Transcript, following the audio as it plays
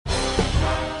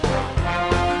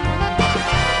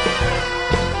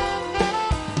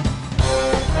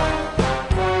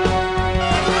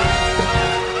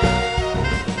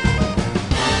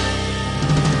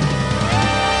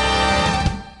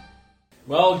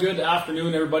good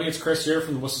afternoon, everybody. It's Chris here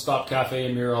from the Whistle Stop Cafe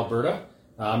in Mirror, Alberta.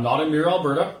 I'm not in Mirror,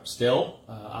 Alberta, still.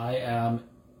 I am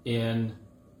in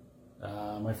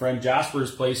my friend Jasper's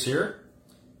place here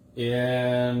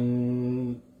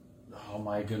in, oh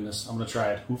my goodness, I'm going to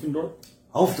try it. Hoofddorp?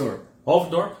 Hoofddorp.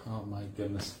 Hoofddorp? Oh my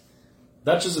goodness.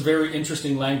 Dutch is a very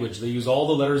interesting language. They use all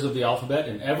the letters of the alphabet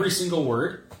in every single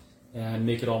word and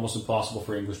make it almost impossible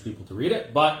for English people to read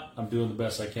it, but I'm doing the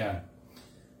best I can.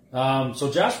 So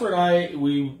Jasper and I,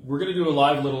 we were going to do a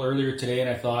live a little earlier today, and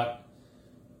I thought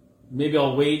maybe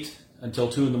I'll wait until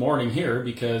 2 in the morning here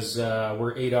because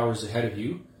we're 8 hours ahead of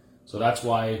you. So that's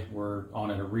why we're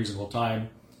on at a reasonable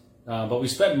time. But we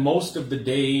spent most of the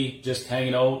day just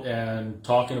hanging out and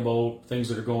talking about things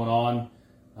that are going on.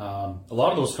 A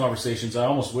lot of those conversations, I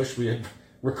almost wish we had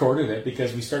recorded it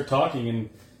because we start talking and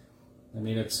I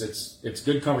mean, it's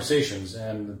good conversations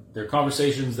and they're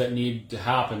conversations that need to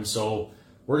happen. So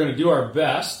we're going to do our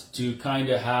best to kind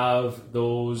of have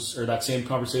those or that same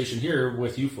conversation here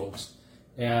with you folks.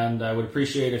 And I would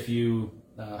appreciate if you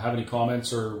have any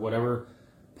comments or whatever,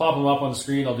 pop them up on the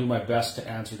screen. I'll do my best to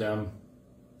answer them,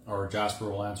 or Jasper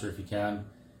will answer if he can.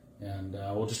 And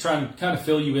we'll just try and kind of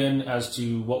fill you in as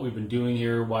to what we've been doing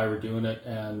here, why we're doing it,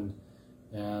 and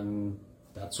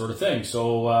that sort of thing.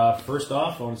 So first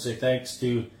off, I want to say thanks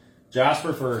to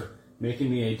Jasper for making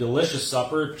me a delicious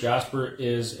supper. Jasper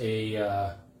is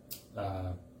a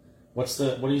what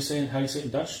are you saying? How do you say it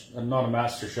in Dutch? I'm not a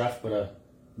master chef, but a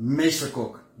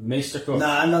Meesterkok. Meesterkok. No,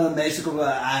 I'm not a meesterkok.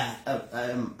 But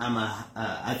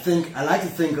I like to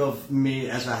think of me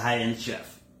as a high-end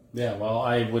chef. Yeah, well,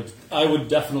 I would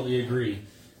definitely agree.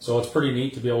 So it's pretty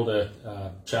neat to be able to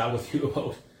chat with you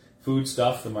about food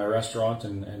stuff in my restaurant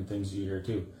and things you hear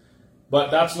too.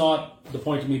 But that's not the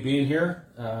point of me being here.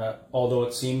 Although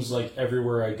it seems like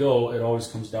everywhere I go, it always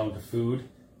comes down to food,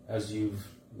 as you've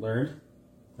learned.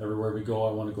 Everywhere we go,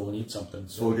 I want to go and eat something.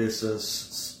 So food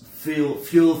is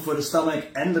fuel for the stomach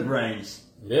and the brains.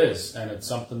 It is, and it's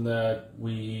something that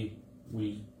we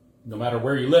no matter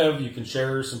where you live, you can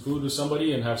share some food with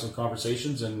somebody and have some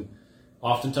conversations, and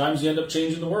oftentimes you end up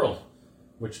changing the world,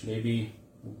 which maybe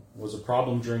was a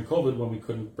problem during COVID when we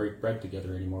couldn't break bread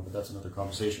together anymore, but that's another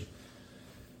conversation.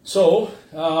 So,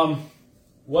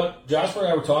 what Jasper and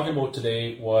I were talking about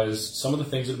today was some of the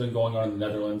things that have been going on in the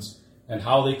Netherlands and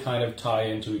how they kind of tie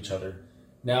into each other.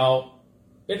 Now,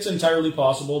 it's entirely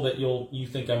possible that you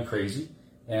think I'm crazy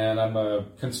and I'm a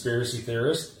conspiracy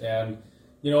theorist, and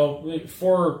you know,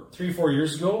 3-4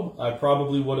 years ago, I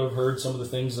probably would have heard some of the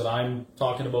things that I'm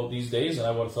talking about these days, and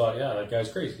I would have thought, yeah, that guy's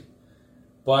crazy.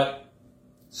 But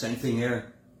same thing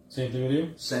here. Same thing with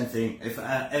you? Same thing.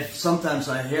 If sometimes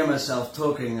I hear myself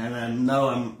talking and I know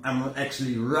I'm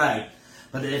actually right,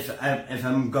 but if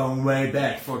I'm going way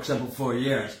back, for example, 4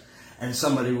 years, and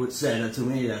somebody would say that to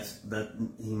me, that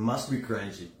he must be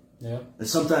crazy. Yeah. And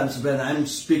sometimes when I'm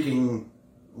speaking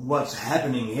what's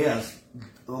happening here,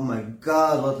 oh my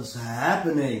God, what is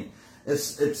happening? It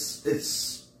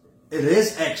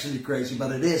is actually crazy,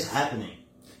 but it is happening.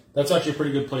 That's actually a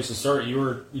pretty good place to start. You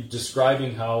were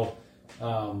describing how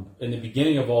in the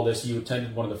beginning of all this, you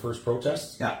attended one of the first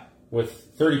protests. Yeah.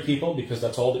 With 30 people, because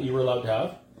that's all that you were allowed to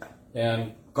have.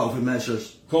 And COVID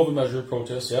measures. COVID measure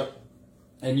protests, yep.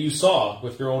 And you saw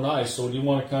with your own eyes. So do you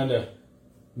want to kind of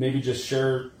maybe just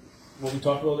share what we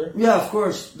talked about there? Yeah, of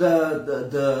course.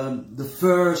 The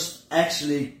first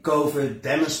actually COVID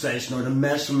demonstration, or the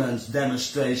measurements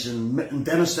demonstration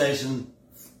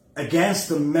against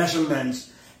the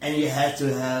measurements, and you had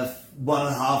to have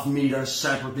 1.5 meters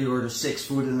separately, or the 6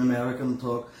 foot in American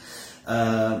talk.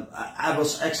 I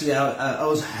was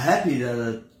happy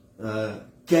that it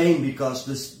came, because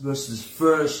this was the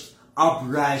first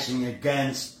uprising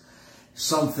against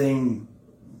something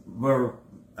where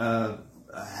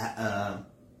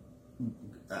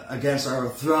against our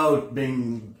throat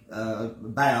being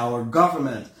by our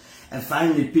government, and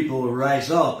finally people will rise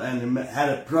up and had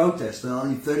a protest, and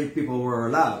only 30 people were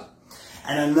allowed.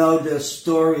 And I know the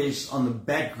stories on the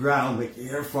background that you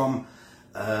hear from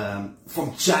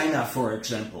China, for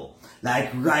example,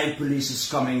 like riot police is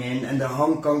coming in, and the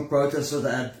Hong Kong protest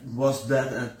at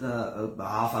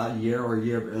half a year or a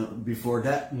year before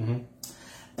that. Mm-hmm.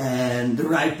 And the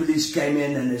riot police came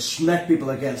in and they smacked people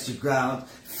against the ground,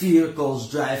 vehicles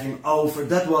driving over.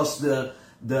 That was the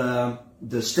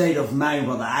state of mind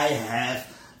what I have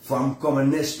from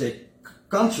communistic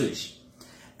countries.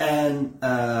 And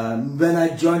when I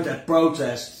joined that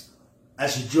protest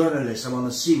as a journalist, I want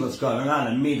to see what's going on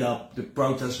and meet up the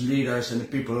protest leaders and the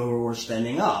people who were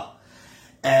standing up.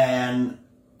 And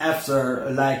after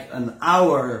like an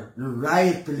hour, the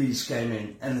riot police came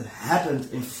in, and it happened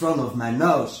in front of my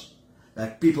nose.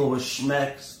 Like people were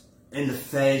smacked in the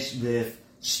face with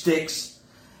sticks,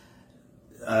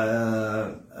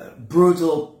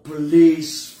 brutal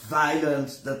police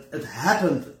violence, that it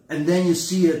happened, and then you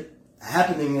see it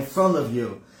happening in front of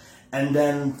you, and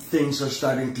then things are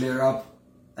starting to clear up,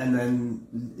 and then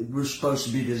we're supposed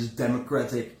to be this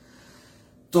democratic,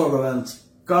 tolerant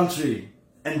country,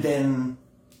 and then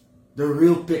the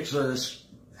real picture is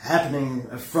happening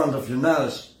in front of your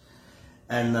nose.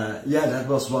 And that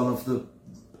was one of the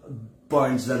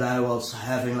points that I was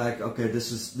having, like, okay,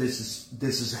 this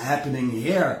is happening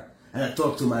here. And I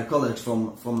talked to my colleagues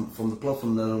from the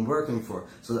platform that I'm working for.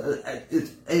 So it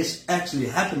is actually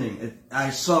happening. I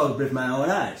saw it with my own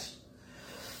eyes.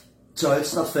 So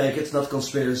it's not fake, it's not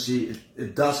conspiracy,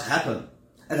 it does happen.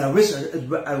 And I wish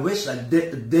it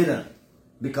didn't,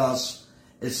 because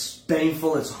it's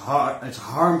painful, it's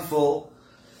harmful,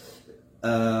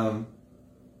 that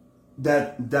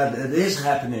it is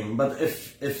happening. But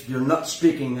if you're not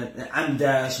speaking, I'm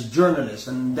there as a journalist,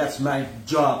 and that's my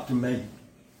job to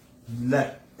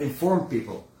inform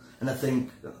people. And I think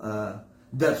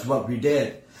that's what we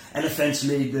did. And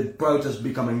eventually the protest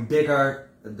becoming bigger,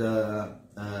 the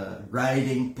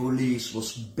rioting police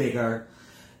was bigger,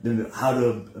 how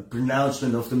the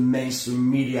pronouncement of the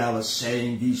mainstream media was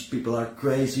saying these people are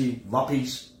crazy,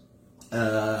 wappies.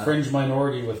 Fringe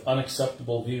minority with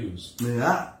unacceptable views.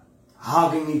 Yeah,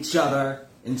 hugging each other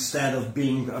instead of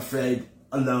being afraid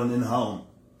alone in home.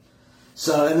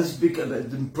 So, and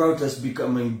the protest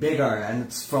becoming bigger, and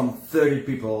it's from 30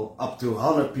 people up to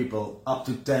 100 people, up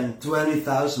to 10,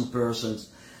 20,000 persons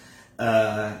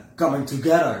coming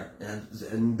together.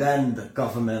 And then the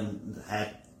government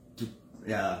had to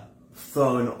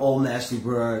throw in all nasty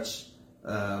words,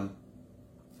 and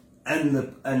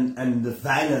the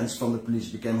violence from the police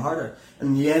became harder.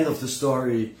 And the end of the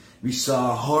story, we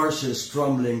saw horses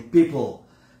trundling people,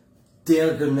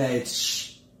 tear grenades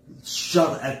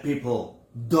shot at people,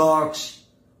 dogs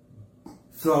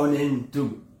thrown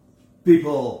into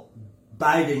people,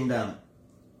 biting them.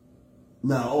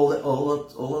 Now all that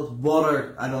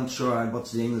water, I'm not sure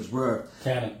what's the English word.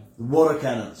 Cannon. Water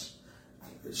cannons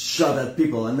shot at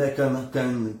people, and they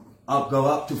can go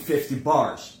up to 50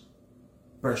 bars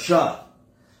per shot.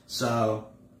 So,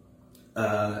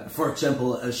 for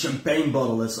example, a champagne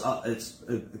bottle it's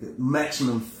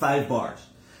maximum 5 bars.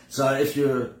 So if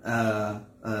you're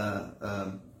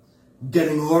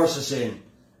getting horses in,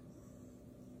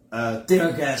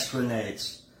 tear gas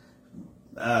grenades,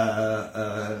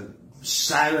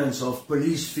 sirens of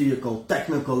police vehicle,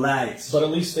 technical lights. But at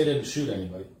least they didn't shoot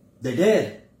anybody. They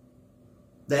did.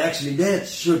 They actually did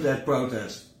shoot that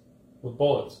protest. With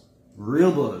bullets.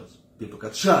 Real bullets. People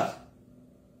got shot.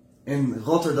 In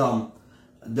Rotterdam,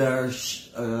 there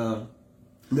was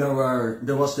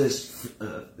this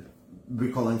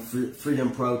we call it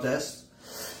freedom protest.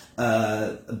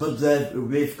 But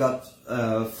we've got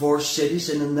 4 cities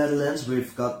in the Netherlands.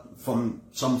 We've got from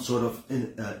some sort of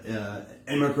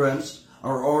immigrants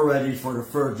are already for the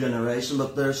 3rd generation,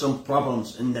 but there's some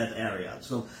problems in that area.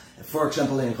 So, for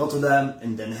example, in Rotterdam,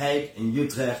 in Den Haag, in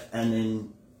Utrecht, and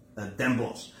in Den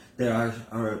Bosch, there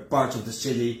are parts of the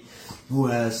city who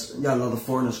has a lot of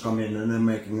foreigners come in and they're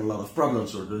making a lot of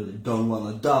problems, or they don't want to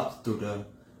adapt to the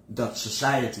Dutch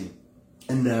society.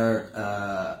 And they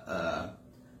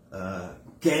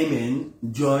came in,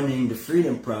 joining the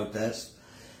freedom protest,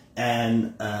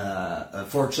 and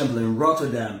for example in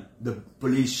Rotterdam, the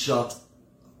police shot,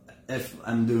 if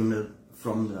I'm doing it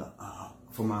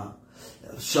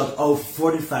shot over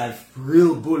 45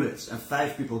 real bullets, and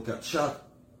 5 people got shot.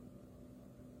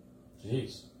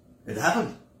 Jeez. It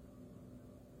happened.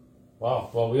 Wow.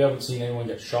 Well, we haven't seen anyone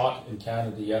get shot in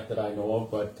Canada yet that I know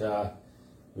of, but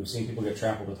we've seen people get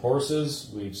trampled with horses.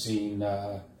 We've seen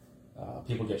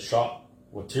people get shot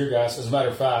with tear gas. As a matter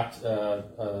of fact,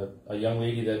 a young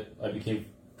lady that I became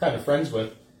kind of friends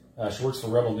with, she works for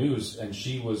Rebel News, and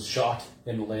she was shot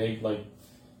in the leg, like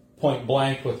point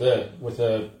blank with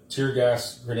a tear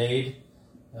gas grenade.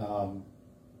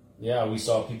 We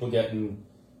saw people getting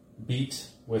beat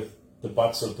with the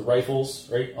butts of the rifles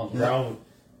right on the ground.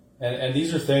 And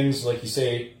these are things, like you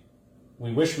say,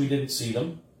 we wish we didn't see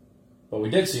them, but we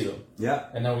did see them. Yeah.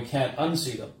 And now we can't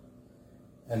unsee them.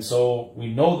 And so we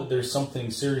know that there's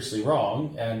something seriously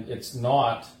wrong, and it's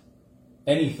not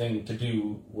anything to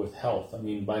do with health. I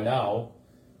mean, by now,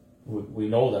 we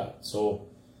know that. So,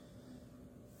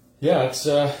 yeah,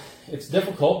 it's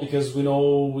difficult because we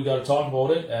know we got to talk about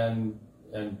it and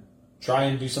try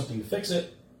and do something to fix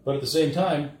it. But at the same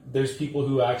time, there's people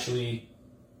who actually,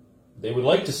 they would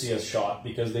like to see us shot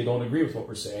because they don't agree with what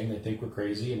we're saying. They think we're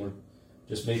crazy and we're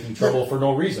just making trouble for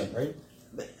no reason, right?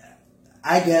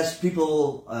 I guess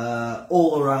people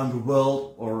all around the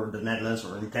world, or the Netherlands,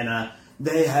 or in Canada,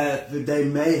 they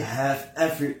may have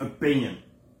every opinion.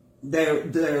 They're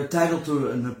entitled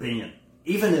to an opinion,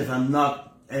 even if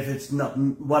it's not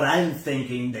what I'm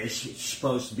thinking they're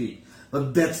supposed to be.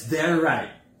 But that's their right.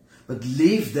 But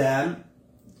leave them,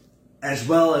 as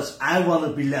well as I want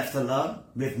to be left alone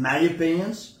with my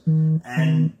opinions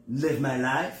and live my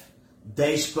life.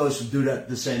 They're supposed to do that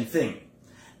the same thing,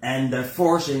 and they're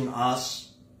forcing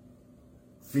us,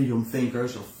 freedom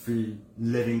thinkers or free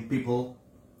living people,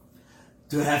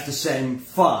 to have the same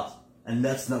thought. And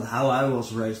that's not how I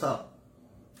was raised up.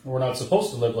 We're not supposed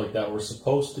to live like that. We're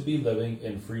supposed to be living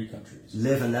in free countries.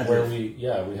 Live and let where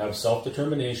live. we have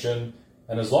self-determination,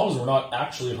 and as long as we're not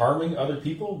actually harming other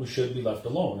people, we should be left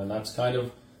alone. And that's kind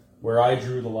of where I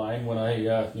drew the line when I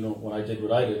did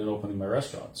what I did in opening my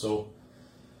restaurant. So,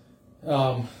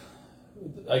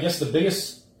 I guess the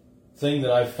biggest thing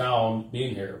that I've found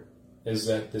being here is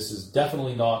that this is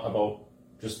definitely not about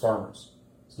just farmers.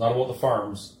 It's not about the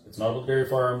farms. It's not about dairy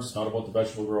farms. It's not about the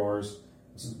vegetable growers.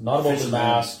 It's not about the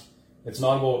mask. It's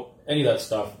not about any of that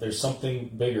stuff. There's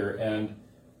something bigger. And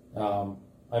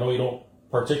I know you don't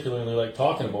particularly like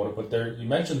talking about it, but you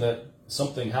mentioned that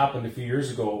something happened a few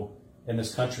years ago in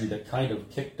this country that kind of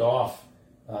kicked off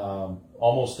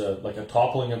almost like a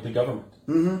toppling of the government.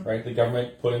 Mm-hmm. Right? The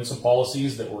government put in some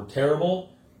policies that were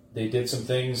terrible. They did some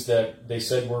things that they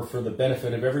said were for the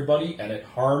benefit of everybody, and it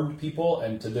harmed people.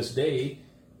 And to this day,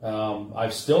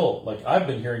 I've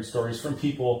been hearing stories from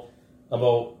people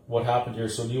about what happened here.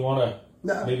 So do you want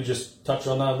to maybe just touch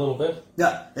on that a little bit?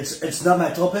 Yeah, it's not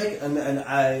my topic, and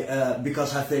I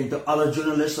because I think the other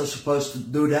journalists are supposed to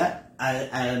do that.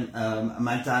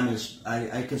 My time is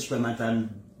I can spend my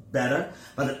time better,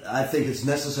 but I think it's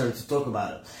necessary to talk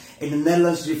about it. In the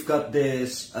Netherlands, you've got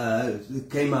this.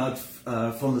 It came out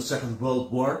from the Second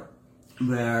World War,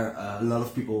 where a lot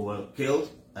of people were killed.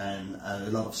 And a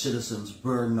lot of citizens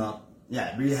were not,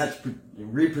 we had to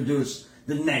reproduce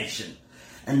the nation.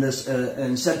 And this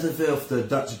incentive of the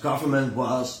Dutch government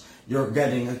was you're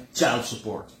getting a child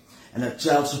support. And that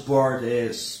child support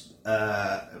is,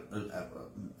 I'm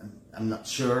not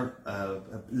sure,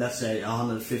 let's say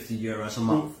 €150 a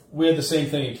month. We had the same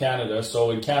thing in Canada.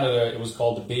 So in Canada, it was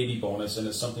called the baby bonus, and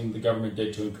it's something the government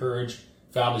did to encourage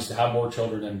families to have more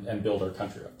children and build our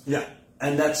country up. Yeah.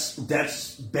 And that's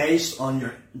based on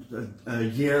your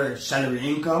year salary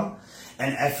income,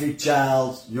 and every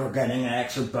child you're getting an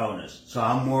extra bonus. So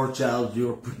how more child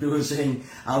you're producing,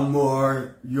 how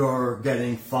more you're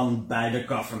getting funded by the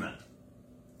government.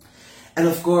 And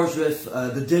of course, with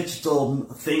the digital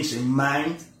things in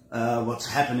mind, what's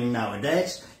happening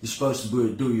nowadays, you're supposed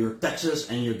to do your taxes,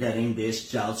 and you're getting this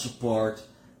child support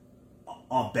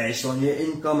based on your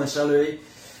income and salary.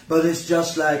 But it's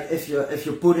just like if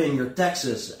you're putting your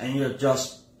taxes and you're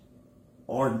just,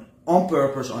 or on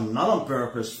purpose or not on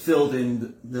purpose, filled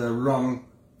in the wrong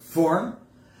form,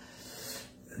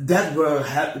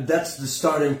 that's the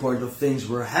starting point of things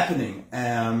were happening.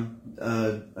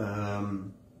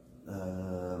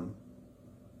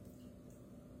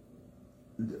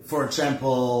 For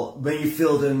example, when you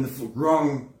filled in the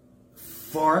wrong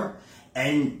form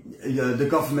and the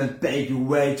government paid you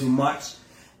way too much.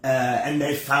 And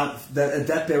they found that at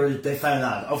that period they found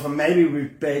out, maybe we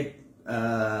paid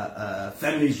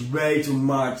families way too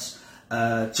much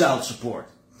child support.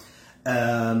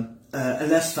 And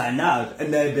let's find out.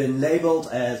 And they've been labeled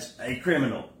as a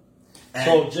criminal. And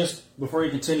so just before you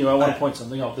continue, I want to point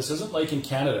something out. This isn't like in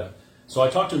Canada. So I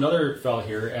talked to another fella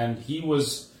here, and he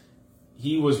was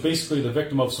basically the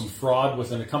victim of some fraud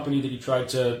within a company that he tried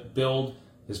to build.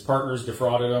 His partners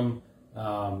defrauded him.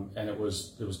 And it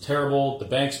was terrible. The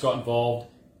banks got involved,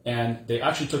 and they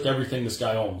actually took everything this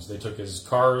guy owns. They took his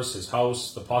cars, his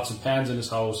house, the pots and pans in his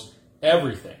house,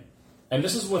 everything. And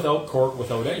this is without court,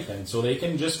 without anything. So they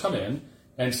can just come in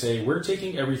and say, we're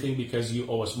taking everything because you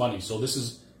owe us money. So this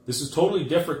is totally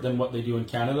different than what they do in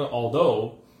Canada,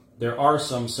 although there are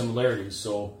some similarities.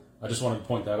 So I just wanted to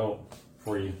point that out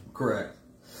for you. Correct.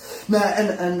 Now,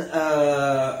 and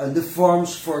the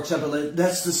forms, for example,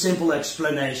 that's the simple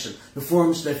explanation. The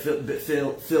forms they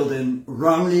filled in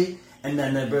wrongly, and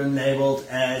then they've been labeled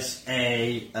as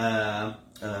a how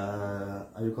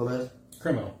do you call it?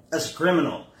 Criminal. As a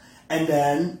criminal, and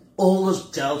then all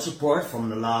the child support from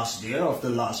the last year, of the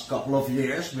last couple of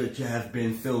years, which you have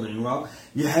been filled in wrong,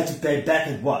 you had to pay back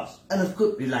at once, and it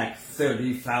could be like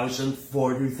 30,000,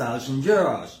 40,000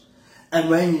 euros. And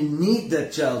when you need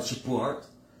that child support,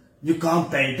 you can't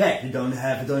pay it back. You don't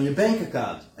have it on your bank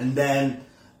account. And then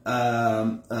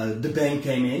the bank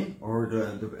came in, or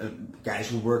the guys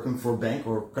who are working for a bank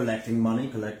or collecting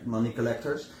money, money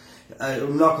collectors,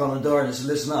 knock on the door and say,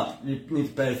 listen up, you need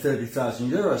to pay 30,000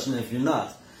 euros, and if you're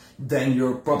not, then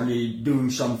you're probably doing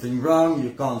something wrong,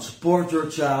 you can't support your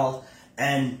child,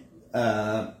 and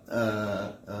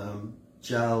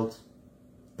child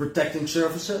protecting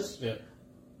services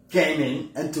came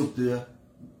in and took the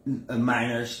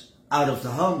minors out of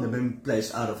the home. They've been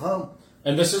placed out of home.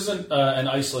 And this isn't an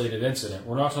isolated incident.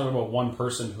 We're not talking about one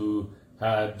person who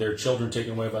had their children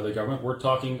taken away by the government. We're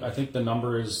talking, I think the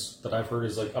number is that I've heard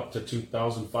is like up to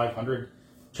 2,500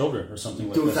 children or something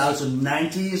like that.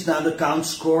 2,090 is now the count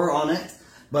score on it,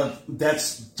 but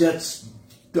that's just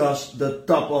the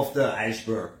top of the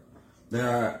iceberg. There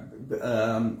are,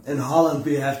 in Holland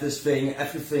we have this thing,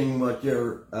 everything what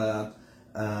you're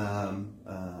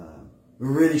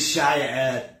really shy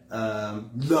at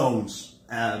loans.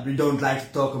 We don't like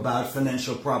to talk about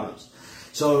financial problems.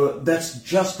 So that's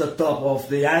just the top of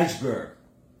the iceberg.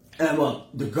 And what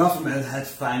the government had to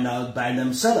find out by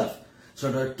themselves. So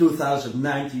there are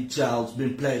 2,090 children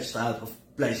been placed out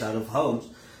of homes.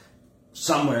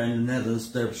 Somewhere in the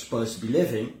Netherlands they're supposed to be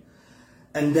living.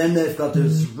 And then they've got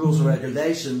these rules and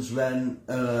regulations when,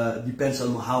 depends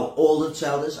on how old the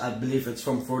child is. I believe it's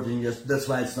from 14 years, that's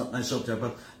why it's not my subject,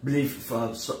 but I believe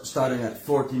starting at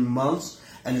 14 months,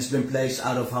 and it's been placed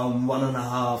out of home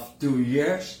 1.5, 2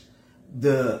 years.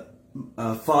 The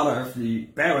father, the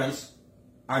parents,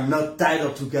 are not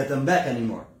entitled to get them back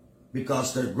anymore,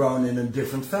 because they're grown in a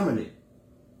different family.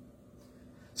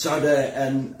 So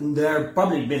they're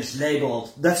probably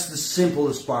mislabeled. That's the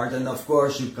simplest part, and of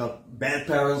course you've got bad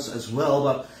parents as well,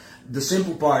 but the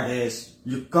simple part is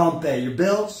you can't pay your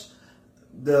bills.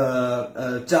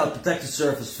 The Child Protective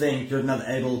Service think you're not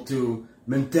able to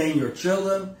maintain your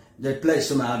children. They place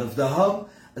them out of the home.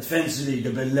 Eventually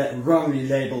they've been wrongly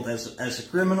labeled as a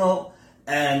criminal,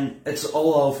 and it's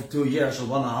all over 2 years or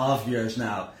 1.5 years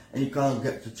now, and you can't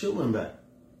get your children back.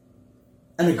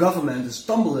 And the government is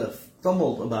stumbled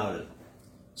about it.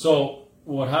 So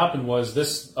what happened was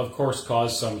this, of course,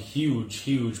 caused some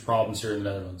huge problems here in the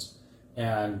Netherlands.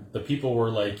 And the people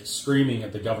were like screaming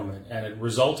at the government, and it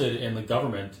resulted in the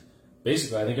government,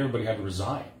 basically, I think everybody had to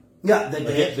resign. Yeah, they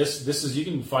did. This is, you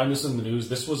can find this in the news,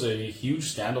 this was a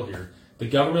huge scandal here. The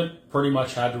government pretty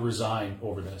much had to resign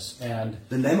over this. And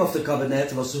the name of the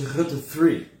cabinet was Rutte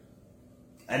 3.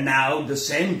 And now the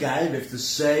same guy with the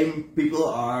same people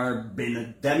are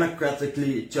been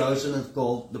democratically chosen, and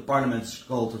called the parliament is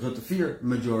called the Rutte 4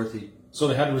 majority. So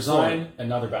they had to resign, and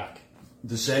now they're back.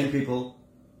 The same people,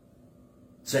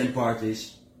 same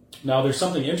parties. Now there's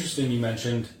something interesting you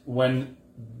mentioned when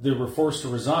they were forced to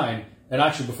resign. And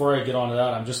actually, before I get on to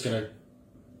that, I'm just going to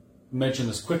mention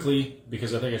this quickly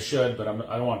because I think I should, but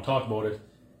I don't want to talk about it.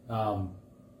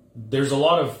 There's a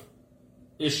lot of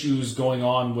issues going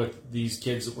on with these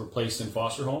kids that were placed in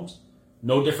foster homes.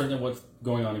 No different than what's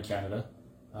going on in Canada.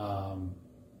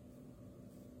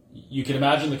 You can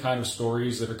imagine the kind of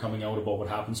stories that are coming out about what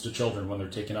happens to children when they're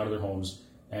taken out of their homes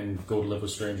and go to live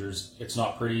with strangers. It's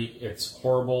not pretty. It's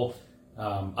horrible.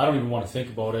 I don't even want to think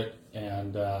about it.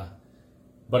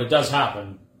 But it does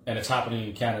happen, and it's happening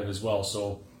in Canada as well.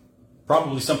 So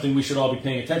probably something we should all be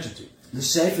paying attention to. The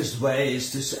safest way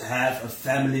is to have a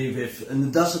family with, and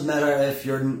it doesn't matter if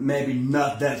you're maybe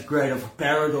not that great of a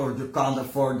parent or you can't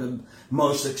afford the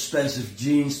most expensive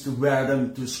jeans to wear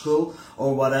them to school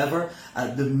or whatever.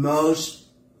 The most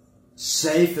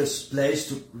safest place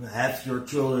to have your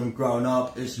children grown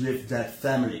up is with that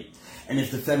family. And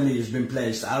if the family has been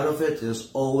placed out of it,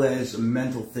 there's always a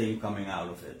mental thing coming out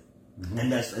of it. Mm-hmm.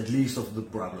 And that's at least of the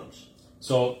problems.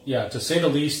 So, yeah, to say the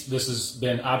least, this has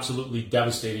been absolutely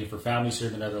devastating for families here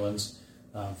in the Netherlands.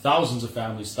 Thousands of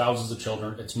families, thousands of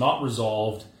children. It's not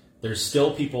resolved. There's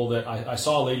still people that... I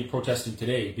saw a lady protesting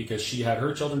today because she had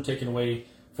her children taken away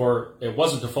for... It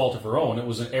wasn't a fault of her own. It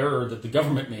was an error that the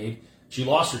government made. She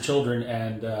lost her children,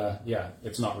 and,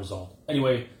 it's not resolved.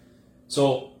 Anyway,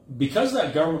 so because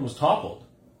that government was toppled...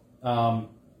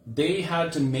 they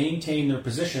had to maintain their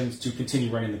positions to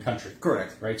continue running the country.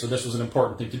 Correct. Right? So this was an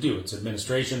important thing to do. It's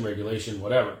administration, regulation,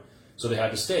 whatever. So they had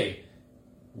to stay.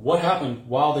 What happened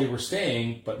while they were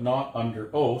staying, but not under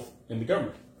oath in the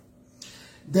government?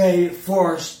 They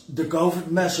forced the COVID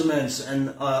measurements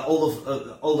and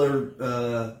all their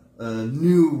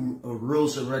new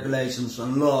rules and regulations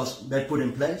and laws they put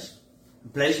in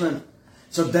placement.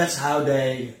 So that's how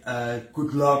they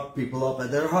could lock people up at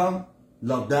their home,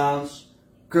 lockdowns,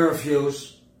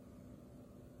 curfews,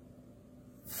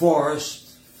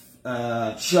 forced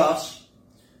shots.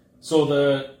 So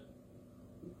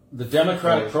the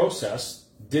democratic process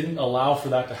didn't allow for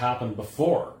that to happen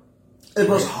before. It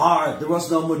was hard. There was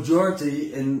no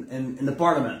majority in the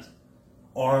parliament.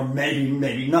 Or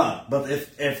maybe not. But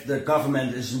if the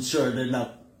government isn't sure, they're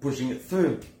not pushing it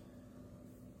through.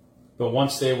 But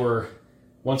once they were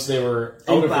out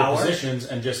of their positions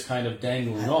and just kind of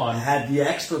dangling on, had the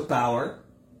extra power,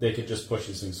 they could just push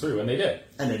these things through, and they did.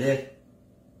 And they did.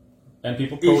 And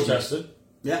people protested.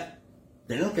 Yeah,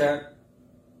 they don't care.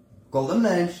 Call them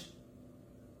names.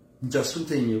 Just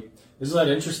continue. Isn't that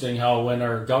interesting how when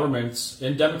our governments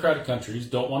in democratic countries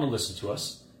don't want to listen to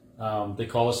us, they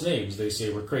call us names. They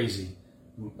say we're crazy.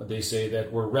 They say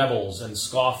that we're rebels and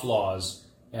scofflaws,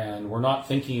 and we're not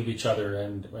thinking of each other,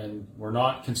 and we're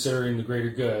not considering the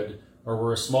greater good, or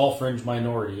we're a small fringe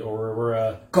minority, or we're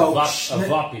a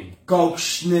vapi. Coke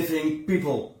sniffing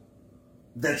people.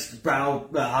 That's how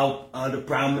the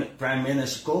prime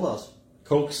minister called us.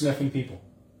 Coke sniffing people.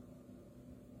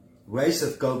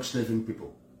 Wasted coke sniffing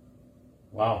people.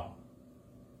 Wow.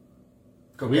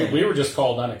 We were just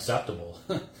called unacceptable.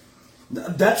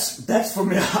 That's for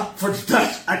me. For the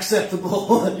Dutch,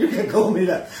 acceptable. You can call me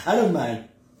that. I don't mind.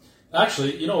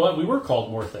 Actually, you know what? We were called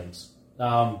more things.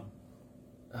 What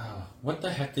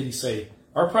the heck did he say?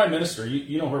 Our prime minister.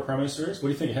 You know who our prime minister is? What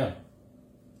do you think of him?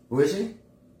 Who is he?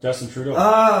 Justin Trudeau.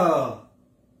 Oh,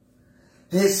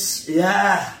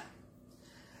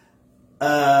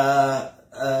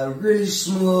 a really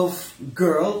smooth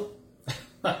girl.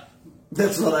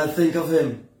 That's what I think of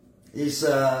him. He's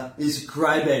a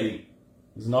crybaby.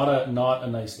 He's not a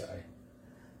nice guy.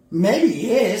 Maybe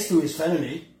he is to his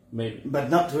family. Maybe, but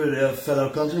not to the fellow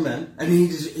countrymen. And he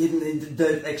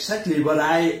did exactly what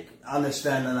I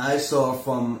understand and I saw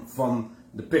from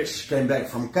the pictures came back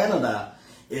from Canada.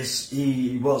 Is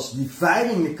he was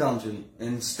dividing the country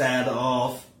instead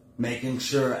of making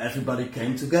sure everybody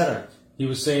came together. He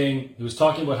was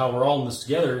talking about how we're all in this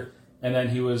together, and then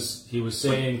he was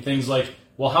saying things like,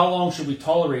 well, how long should we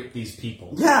tolerate these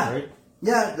people? Yeah, right?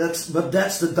 Yeah, that's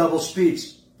the double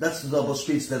speech. That's the double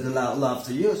speech that they love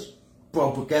to use.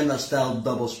 Propaganda style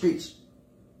double speech.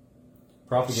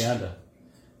 Propaganda.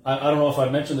 I don't know if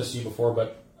I've mentioned this to you before,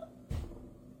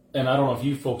 and I don't know if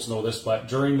you folks know this, but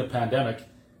during the pandemic,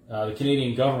 the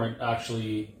Canadian government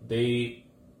actually, they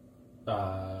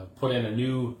put in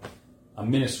a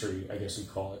ministry, I guess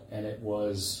you'd call it, and it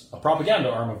was a propaganda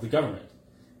arm of the government.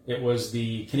 It was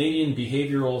the Canadian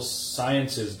Behavioral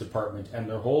Sciences Department, and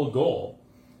their whole goal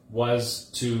was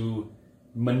to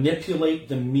manipulate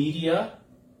the media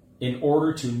in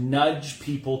order to nudge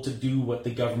people to do what the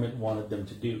government wanted them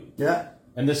to do. Yeah.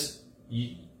 And it's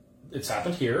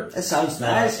happened here. It sounds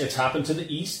nice. It's happened to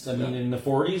the East. I mean, in the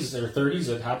 40s or 30s,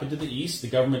 it happened to the East. The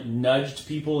government nudged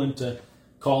people into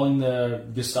calling the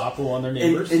Gestapo on their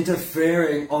neighbors.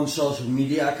 Interfering on social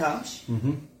media accounts.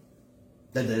 Mm-hmm.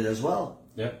 They did as well.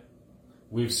 Yeah.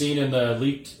 We've seen in the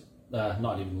leaked,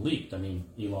 not even leaked, I mean,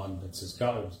 Elon, he's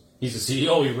the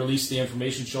CEO, he released the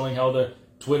information showing how the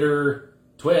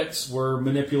twits were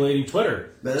manipulating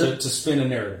Twitter to spin a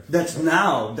narrative. That's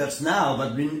now,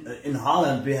 but in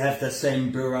Holland we have that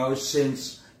same bureau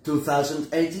since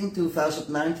 2018,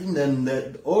 2019, then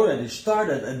that already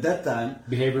started at that time.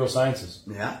 Behavioral sciences.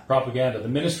 Yeah. Propaganda. The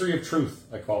Ministry of Truth,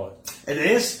 I call it. It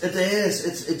is.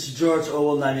 It's George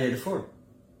Orwell 1984.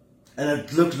 And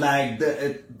it looks like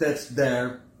that's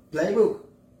their playbook.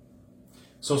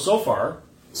 So far,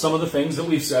 some of the things that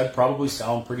we've said probably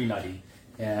sound pretty nutty.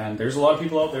 And there's a lot of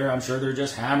people out there, I'm sure they're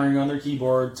just hammering on their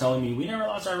keyboard telling me, we never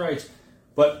lost our rights.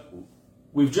 But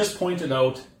we've just pointed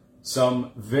out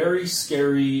some very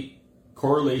scary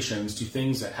correlations to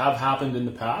things that have happened in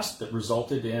the past that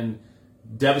resulted in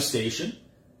devastation.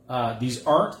 These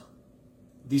aren't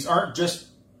just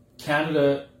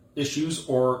Canada issues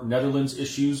or Netherlands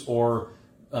issues or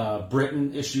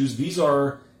Britain issues. These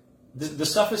are the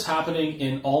stuff is happening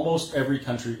in almost every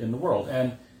country in the world.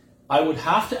 And I would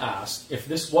have to ask, if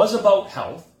this was about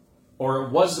health or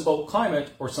it was about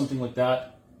climate or something like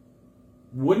that,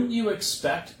 wouldn't you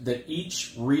expect that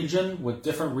each region with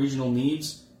different regional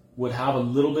needs would have a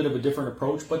little bit of a different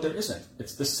approach? But there isn't.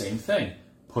 It's the same thing.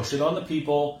 Push it on the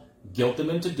people, guilt them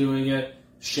into doing it,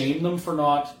 shame them for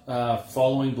not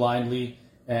following blindly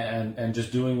and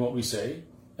just doing what we say,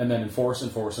 and then enforce,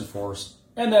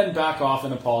 and then back off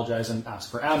and apologize and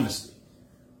ask for amnesty.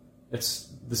 It's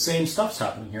the same stuff's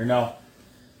happening here. Now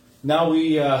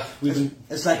we've been...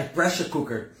 It's like a pressure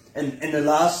cooker. And in the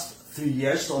last 3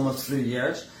 years, almost 3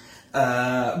 years,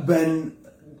 when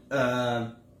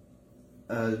the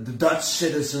Dutch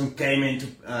citizen came in,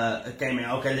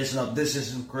 okay, listen up, this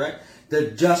isn't correct.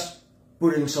 They're just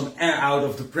putting some air out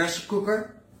of the pressure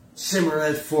cooker, simmer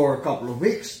it for a couple of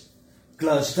weeks,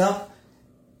 close it up,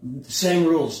 same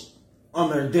rules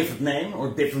under a different name or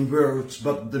different words,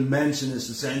 but the mention is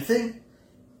the same thing,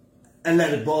 and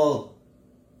let it boil.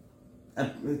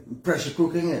 and pressure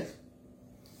cooking it.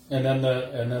 And then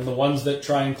the ones that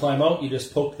try and climb out, you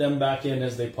just poke them back in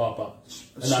as they pop up.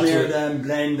 And smear them,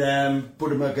 blame them, put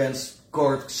them against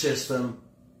court system,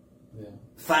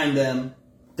 fine them,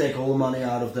 take all the money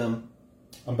out of them.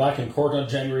 I'm back in court on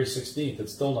January 16th.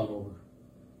 It's still not over.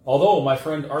 Although my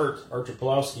friend Archer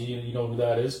Pulowski, you know who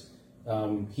that is,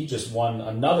 he just won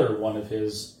another one of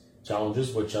his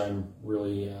challenges, which I'm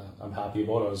really I'm happy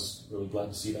about. I was really glad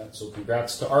to see that. So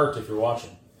congrats to Art if you're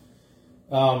watching.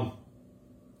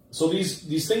 So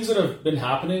these things that have been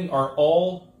happening are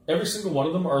every single one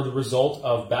of them are the result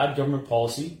of bad government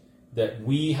policy that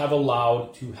we have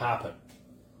allowed to happen.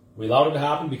 We allowed it to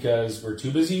happen because we're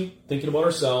too busy thinking about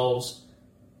ourselves,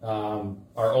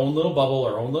 our own little bubble,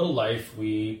 our own little life.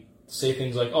 We say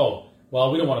things like, oh,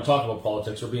 well, we don't want to talk about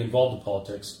politics or be involved in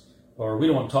politics, or we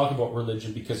don't want to talk about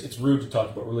religion because it's rude to talk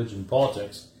about religion and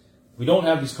politics. We don't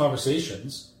have these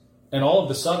conversations, and all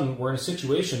of a sudden we're in a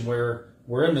situation where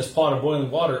we're in this pot of boiling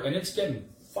water, and it's getting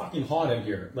fucking hot in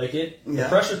here. Like the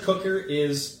pressure cooker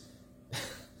is,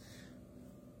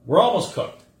 we're almost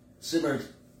cooked. Simmered.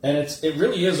 And it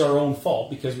really is our own fault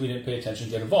because we didn't pay attention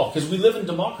to get involved. Because we live in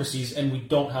democracies and we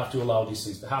don't have to allow these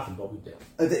things to happen, but we did.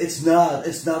 It's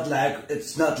not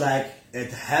like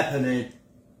it happened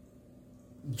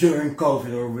during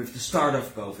COVID or with the start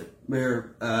of COVID.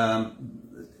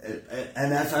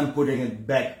 And as I'm putting it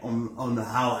back on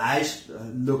how I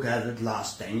look at it,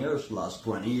 last 10 years, last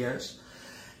 20 years,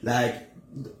 like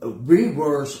we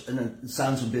were, and it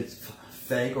sounds a bit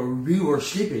fake, or we were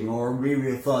sleeping, or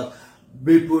we thought,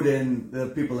 we put in the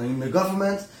people in the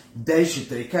government, they should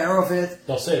take care of it.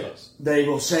 They'll save us. They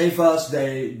will save us.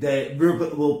 They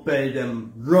will pay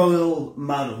them royal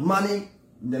amount of money.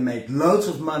 They make loads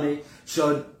of money.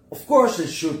 So of course they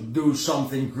should do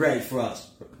something great for us.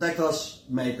 Protect us,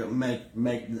 make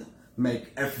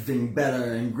everything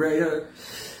better and greater.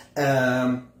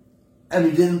 And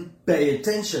we didn't pay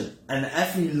attention. And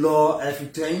every law, every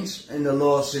change in the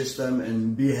law system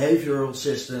and behavioral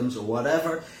systems or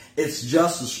whatever, it's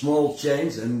just a small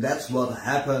change, and that's what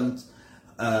happened,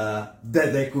 that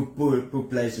they could put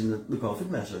place in the COVID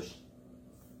measures.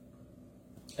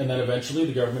 And then eventually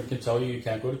the government can tell you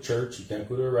can't go to church, you can't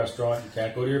go to a restaurant, you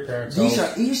can't go to your parents' house. These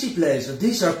are easy places.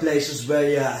 These are places where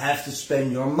you have to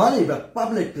spend your money, but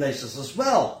public places as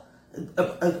well.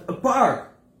 A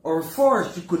park or a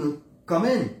forest, you couldn't come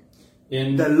in.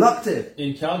 They locked it.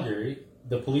 In Calgary,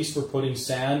 the police were putting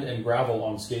sand and gravel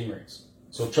on skating rinks.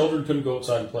 So children couldn't go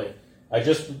outside and play. I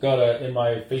just got in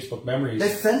my Facebook memories. They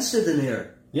fenced it in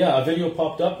here. Yeah, a video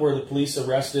popped up where the police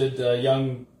arrested a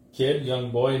young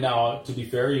boy. Now, to be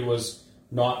fair, he was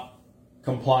not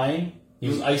complying. He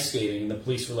was ice skating, and the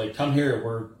police were like, come here,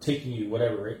 we're taking you,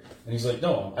 whatever, right? And he's like,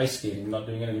 no, I'm ice skating, I'm not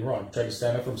doing anything wrong. He tried to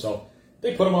stand up for himself.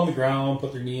 They put him on the ground,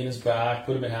 put their knee in his back,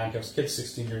 put him in handcuffs. Kid's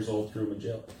 16 years old, threw him in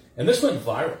jail. And this went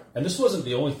viral. And this wasn't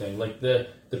the only thing. Like the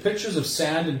pictures of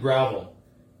sand and gravel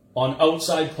on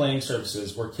outside playing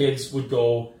surfaces where kids would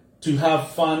go to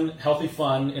have fun, healthy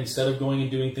fun, instead of going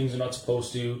and doing things they're not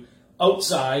supposed to.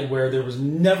 Outside where there was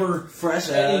never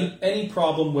any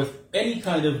problem with any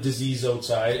kind of disease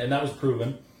outside, and that was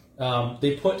proven.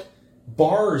 They put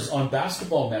bars on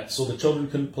basketball nets so the children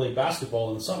couldn't play basketball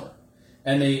in the summer.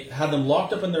 And they had them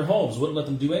locked up in their homes, wouldn't let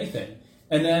them do anything.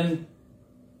 And then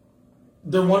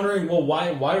they're wondering, well,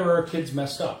 why are our kids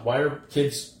messed up? Why are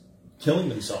kids killing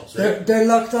themselves? Right? They're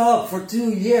locked up for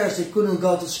 2 years. They couldn't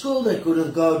go to school. They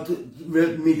couldn't go to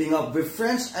meeting up with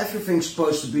friends. Everything's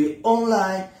supposed to be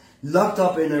online, locked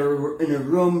up in a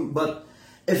room. But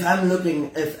if I'm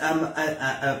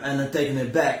taking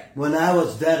it back, when I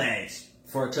was that age,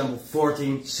 for example,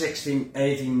 14, 16,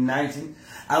 18, 19,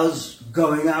 I was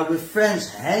going out with friends,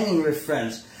 hanging with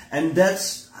friends, and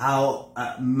that's how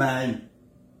my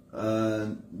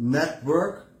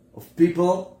network of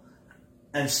people,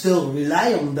 and still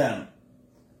rely on them.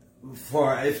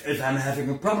 For if I'm having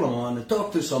a problem, I want to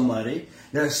talk to somebody,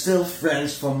 there are still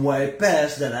friends from way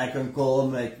past that I can call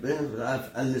and like,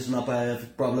 listen up, I have a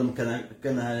problem,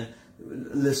 can I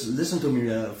listen to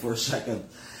me for a second?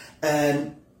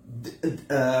 And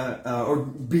or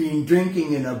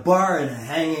drinking in a bar and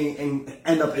hanging and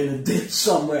end up in a ditch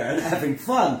somewhere and having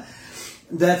fun.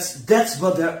 That's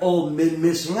what they're all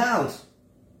missing out.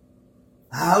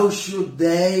 How should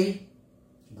they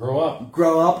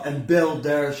grow up and build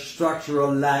their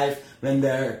structural life when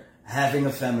they're having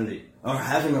a family or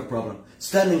having a problem,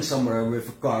 standing somewhere with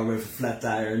a car with a flat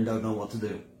tire and don't know what to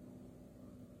do?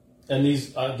 And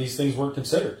these things weren't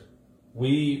considered.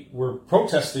 We were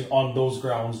protesting on those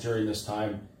grounds during this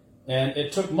time, and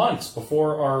it took months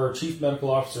before our chief medical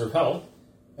officer of health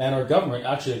and our government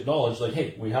actually acknowledged, like,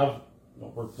 hey, we have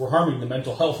we're harming the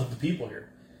mental health of the people here,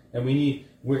 and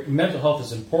mental health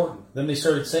is important. Then they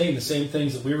started saying the same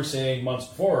things that we were saying months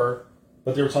before,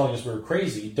 but they were telling us we were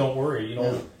crazy. Don't worry,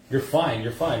 you're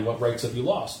fine. What rights have you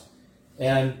lost?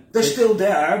 And they're still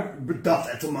there, but not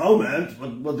at the moment.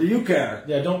 What do you care?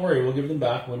 Yeah, don't worry. We'll give them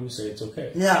back when we say it's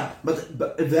okay. Yeah, but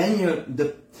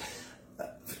when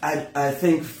I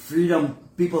think freedom,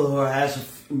 people who has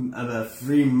a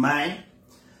free mind,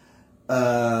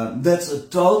 that's a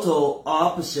total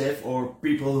opposite or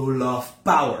people who love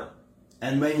power.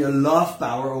 And when you love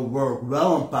power or work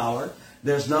well on power,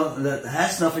 that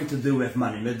has nothing to do with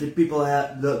money. But the people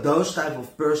those type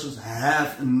of persons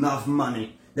have enough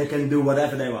money. They can do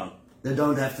whatever they want. They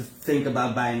don't have to think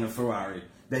about buying a Ferrari.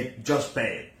 They just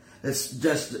pay it. It's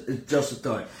just a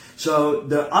toy. So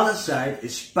the other side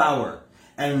is power.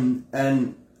 And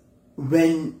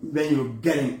when you're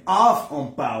getting off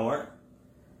on power,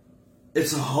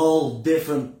 it's a whole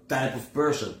different type of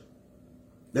person.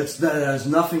 That has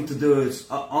nothing to do. It's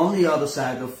on the other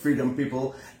side of freedom,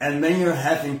 people. And when you're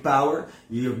having power,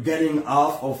 you're getting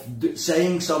off of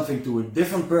saying something to a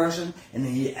different person, and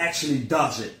he actually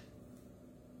does it.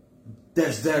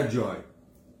 That's their joy.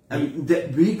 And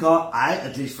at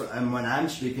least when I'm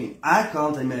speaking, I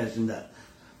can't imagine that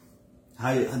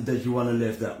you want to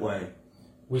live that way.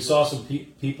 We saw some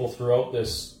people throughout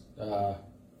this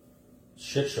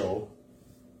shit show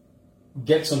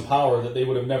get some power that they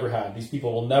would have never had. These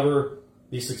people will never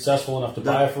be successful enough to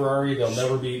buy a Ferrari.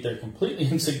 They're completely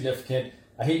insignificant.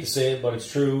 I hate to say it, but it's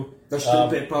true. They're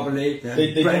stupid properly.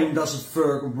 Their brain doesn't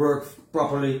work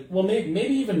properly. Well,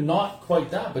 maybe even not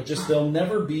quite that, but just they'll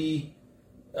never be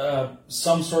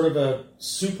some sort of a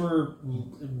super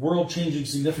world-changing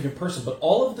significant person. But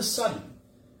all of a sudden,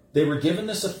 they were given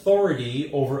this authority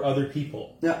over other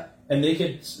people. Yeah. And they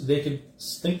could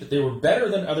think that they were better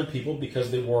than other people because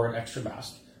they wore an extra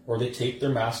mask, or they taped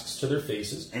their masks to their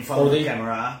faces, in front of the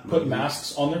camera, put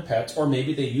masks on their pets, or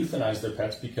maybe they euthanized their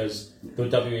pets because the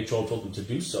WHO told them to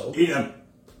do so.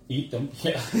 Eat them.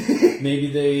 Yeah. Maybe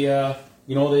they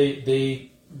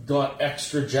got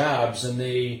extra jabs and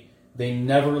they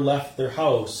never left their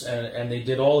house and they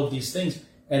did all of these things,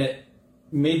 and it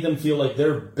made them feel like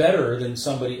they're better than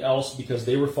somebody else because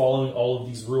they were following all of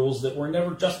these rules that were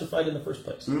never justified in the first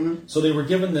place. Mm-hmm. So they were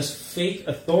given this fake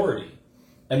authority.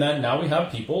 And then now we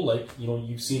have people like,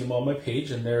 you've seen them on my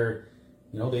page, and they're,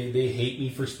 they hate me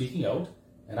for speaking out,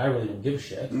 and I really don't give a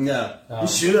shit. Yeah, you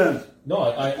shouldn't.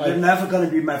 No, they're never going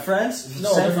to be my friends.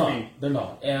 No, they're not. They're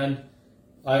not. And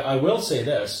I will say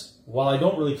this, while I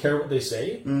don't really care what they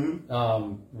say,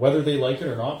 whether they like it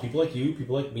or not, people like you,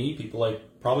 people like me, people like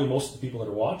probably most of the people that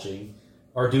are watching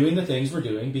are doing the things we're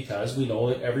doing because we know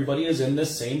that everybody is in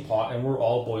this same pot and we're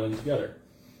all boiling together.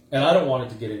 And I don't want it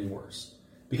to get any worse.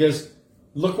 Because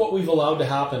look what we've allowed to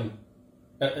happen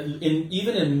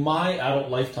even in my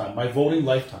adult lifetime, my voting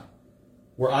lifetime,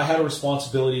 where I had a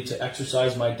responsibility to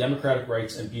exercise my democratic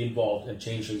rights and be involved and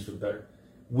change things for the better.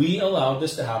 We allowed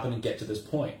this to happen and get to this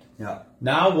point. Yeah.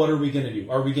 Now what are we going to do?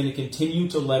 Are we going to continue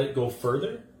to let it go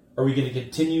further? Are we going to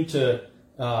continue to...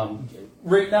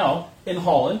 right now, in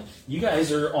Holland, you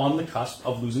guys are on the cusp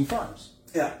of losing farms.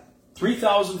 Yeah.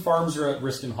 3,000 farms are at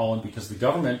risk in Holland because the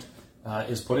government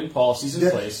is putting policies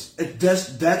in place.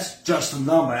 That's just a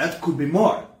number. It could be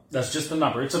more. That's just a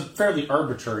number. It's a fairly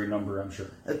arbitrary number, I'm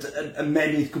sure.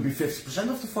 Maybe it could be 50%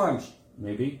 of the farms.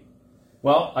 Maybe.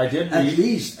 Well, I did read...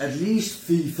 At least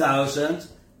 3,000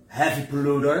 heavy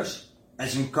polluters,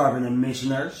 as in carbon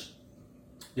emissioners.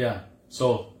 Yeah.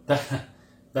 So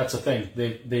that's the thing.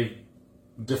 They've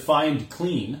defined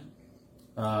clean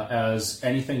as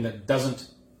anything that doesn't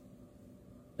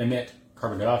emit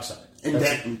carbon dioxide.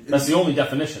 That's the only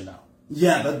definition now.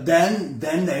 Yeah, but then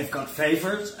they've got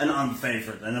favored and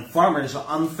unfavored. And a farmer is an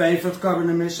unfavored carbon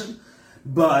emission,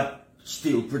 but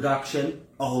steel production,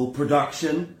 oil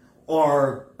production,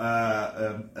 or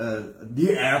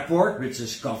the airport, which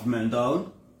is government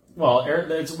owned. Well,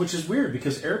 which is weird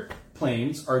because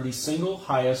airplanes are the single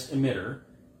highest emitter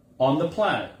on the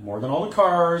planet. More than all the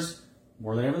cars,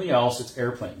 more than everything else, it's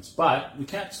airplanes. But we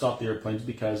can't stop the airplanes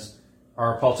because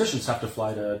our politicians have to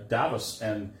fly to Davos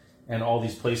and all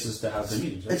these places to have their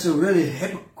meetings. Right? It's a really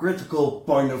hypocritical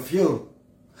point of view.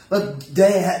 But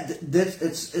they had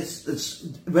it's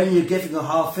when you're giving a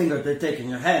half finger, they're taking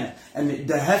your hand, and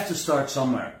they have to start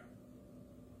somewhere.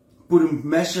 Putting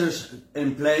measures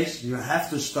in place, you have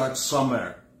to start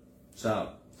somewhere.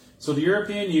 So the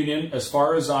European Union, as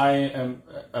far as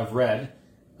I've read,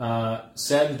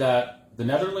 said that the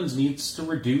Netherlands needs to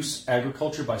reduce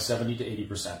agriculture by 70 to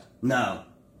 80%. No.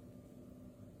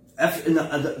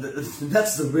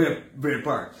 That's the weird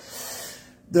part.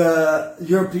 The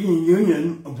European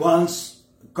Union wants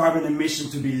carbon emission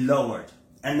to be lowered.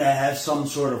 And they have some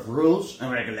sort of rules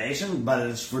and regulation, but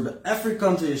it's for every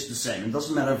country is the same. It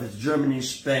doesn't matter if it's Germany,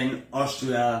 Spain,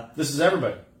 Austria. This is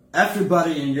everybody.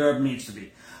 Everybody in Europe needs to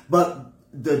be. But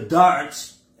the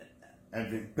darts,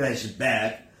 and we place it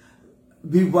back,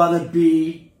 we want to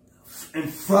be in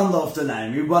front of the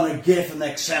line. We want to give an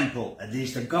example. At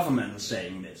least the government is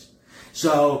saying this.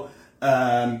 So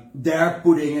they're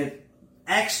putting it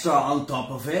extra on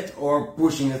top of it, or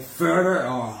pushing it further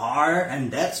or harder, and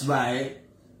that's why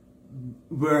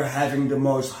we're having the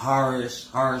most harsh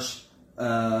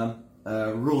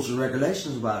rules and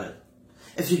regulations about it.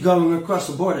 If you're going across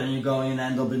the border and you're going and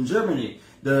end up in Germany,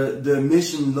 the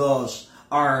emission laws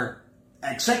are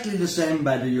exactly the same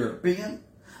by the European,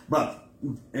 but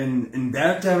in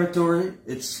their territory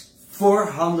it's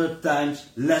 400 times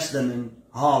less than in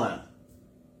Holland.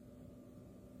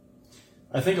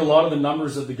 I think a lot of the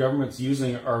numbers that the government's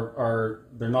using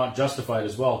they're not justified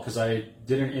as well, because I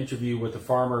did an interview with a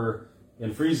farmer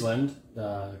in Friesland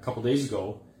a couple days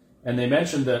ago, and they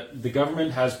mentioned that the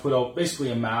government has put out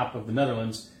basically a map of the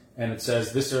Netherlands, and it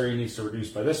says this area needs to reduce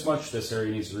by this much, this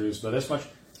area needs to reduce by this much.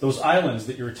 Those islands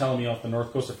that you were telling me off the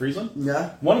north coast of Friesland,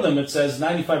 yeah, one of them it says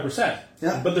 95%,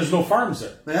 yeah, but there's no farms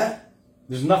there. Yeah,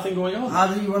 there's nothing going on. How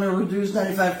do you want to reduce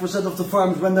 95% of the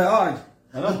farms when there aren't?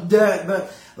 I know.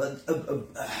 But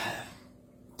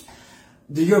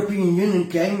the European Union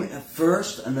came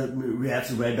first, and we have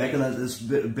to way back, and it's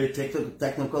a bit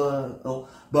technical,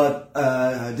 but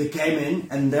they came in,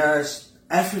 and there's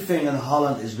everything in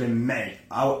Holland has been made.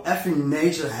 Every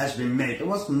nature has been made. There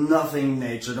was nothing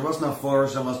nature, there was no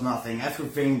forest, there was nothing.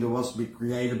 Everything that was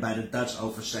created by the Dutch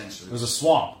over centuries. It was a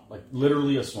swamp, like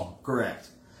literally a swamp. Correct.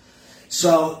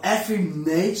 So every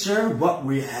nature, what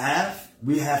we have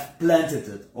planted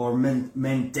it, or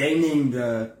maintaining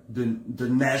the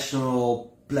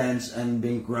national plants and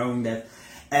been growing that.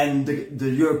 And the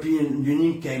European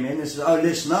Union came in and said, oh,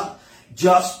 listen up,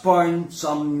 just point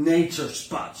some nature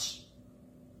spots.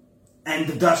 And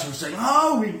the Dutch were saying,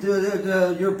 oh,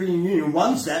 the European Union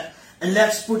wants that, and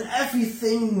let's put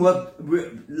everything like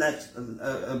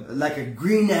a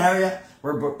green area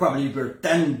where probably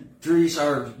 10 trees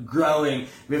are growing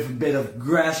with a bit of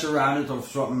grass around it or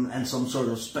some sort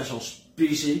of special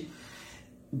species.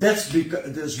 That's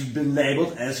because it's been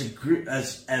labeled as a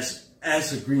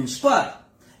green spot.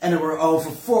 And there were over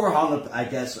 400, I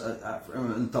guess,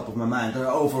 on top of my mind, there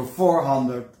are over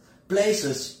 400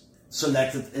 places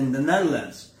selected in the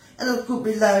Netherlands. And it could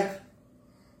be like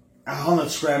 100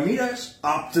 square meters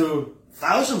up to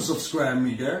thousands of square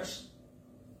meters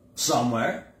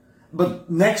somewhere. But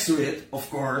next to it, of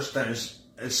course, there is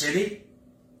a city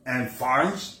and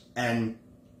farms and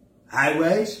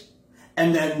highways.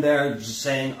 And then they're just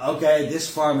saying, okay, this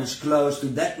farm is close to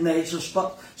that nature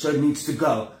spot, so it needs to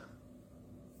go.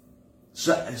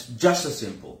 So it's just as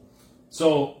simple.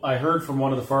 So I heard from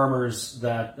one of the farmers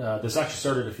that this actually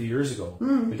started a few years ago.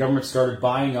 The government started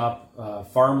buying up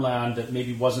farmland that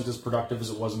maybe wasn't as productive as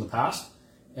it was in the past.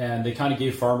 And they kind of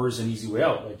gave farmers an easy way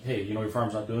out. Like, hey, your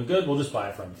farm's not doing good, we'll just buy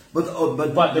it from you.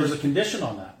 But there was a condition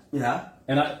on that. Yeah.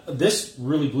 And this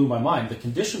really blew my mind. The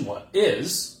condition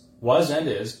was and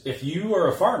is, if you are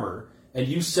a farmer and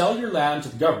you sell your land to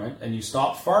the government and you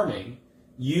stop farming,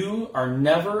 you are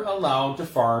never allowed to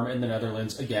farm in the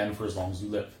Netherlands again for as long as you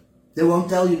live. They won't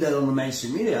tell you that on the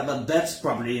mainstream media, but that's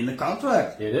probably in the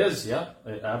contract. It is, yeah.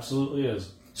 It absolutely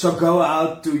is. So go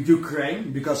out to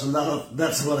Ukraine, because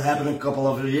that's what happened a couple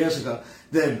of years ago.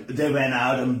 They went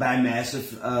out and buy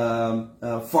massive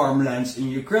farmlands in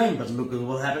Ukraine, but look at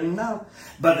what's happening now.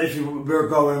 But if we're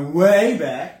going way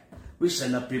back, we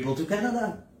send up people to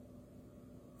Canada.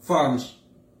 Farms.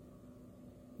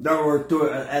 There were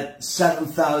at 7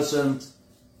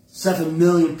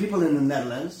 million people in the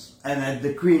Netherlands, and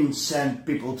the Queen sent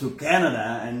people to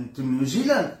Canada and to New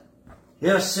Zealand.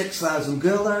 Here's 6,000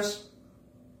 guilders.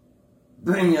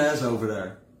 Bring your ass over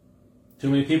there. Too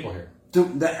many people here.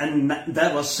 And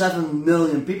that was 7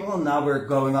 million people, and now we're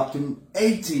going up to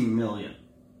 18 million.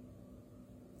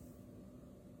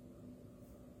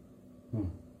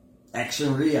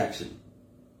 Action, reaction.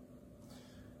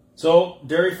 So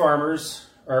dairy farmers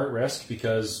are at risk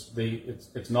because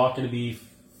it's not going to be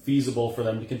feasible for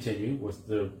them to continue with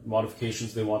the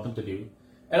modifications they want them to do.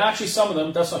 And actually some of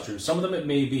them, that's not true. Some of them it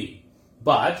may be.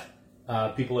 But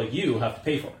people like you have to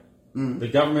pay for it. The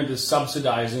government is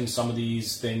subsidizing some of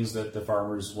these things that the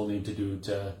farmers will need to do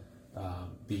to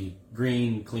be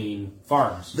green, clean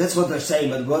farms. That's what they're saying,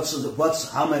 but what's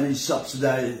how many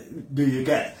subsidies do you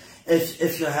get?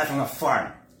 If you're having a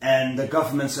farm and the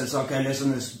government says, okay,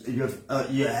 listen,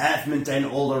 you have maintained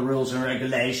all the rules and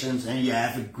regulations, and you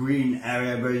have a green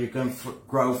area where you can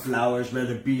grow flowers, where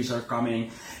the bees are coming,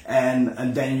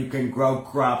 and then you can grow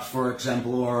crops, for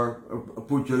example, or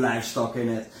put your livestock in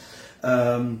it.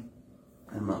 I'm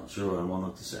not sure what I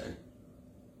wanted to say.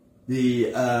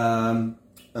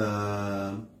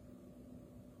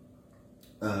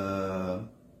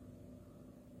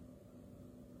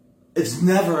 It's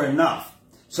never enough.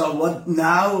 So what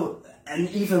now, and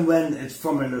even when it's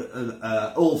from an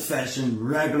old-fashioned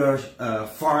regular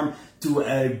farm to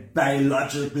a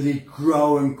biologically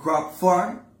growing crop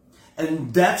farm,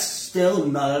 and that's still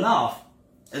not enough.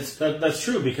 That's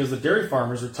true, because the dairy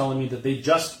farmers are telling me that they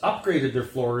just upgraded their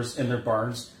floors in their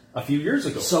barns a few years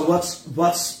ago. So what's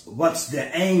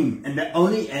the aim? And the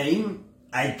only aim,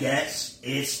 I guess,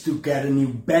 is to get a new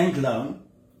bank loan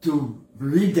to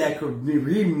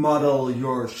remodel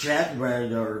your shed where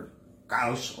your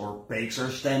cows or pigs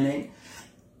are standing,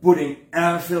 putting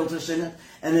air filters in it,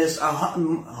 and it's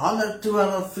 100,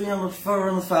 200, 300,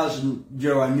 400,000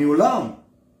 euro new loan,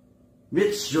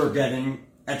 which you're getting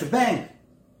at the bank.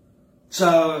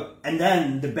 So, and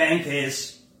then the bank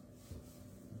is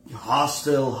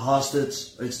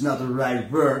hostage, it's not the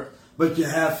right word, but you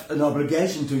have an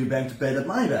obligation to your bank to pay that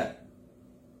money back.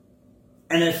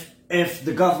 And if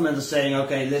the government is saying,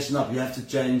 okay, listen up, you have to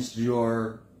change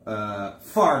your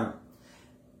farm,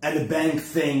 and the bank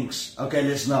thinks, okay,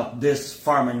 listen up, this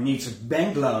farmer needs a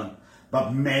bank loan,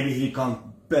 but maybe he can't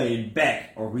pay it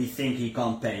back, or we think he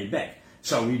can't pay it back,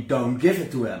 so we don't give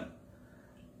it to him.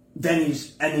 Then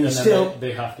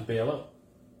they have to bail out.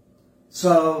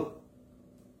 So,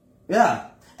 yeah,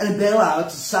 and a bailout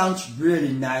sounds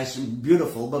really nice and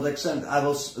beautiful, but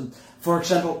for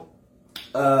example,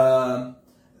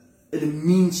 in the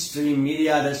mainstream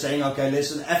media, they're saying, okay,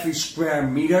 listen, every square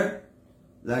meter,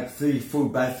 like 3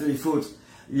 foot by 3 foot,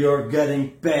 you're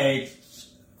getting paid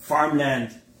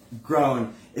farmland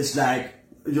grown. It's like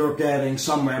you're getting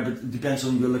somewhere, but it depends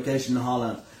on your location in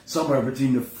Holland, somewhere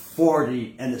between the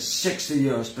 40 and the 60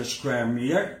 euros per square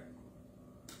meter.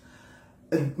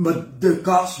 But the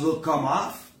cost will come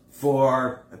off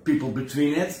for people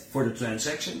between it, for the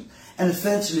transaction, and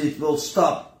eventually it will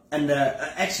stop. And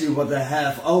actually what they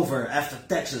have over after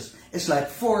taxes is like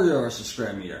 4 euros a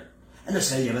square meter. And they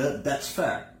say, yeah, but that's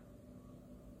fair.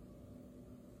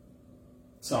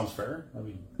 Sounds fair. I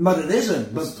mean, but it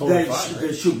isn't. But totally fine,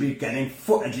 they should be getting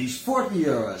at least 40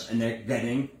 euros, and they're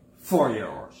getting 4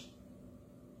 euros.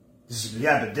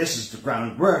 But this is the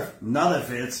ground worth. Not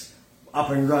if it's up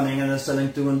and running and they're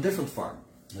selling to a different farm.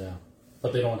 Yeah,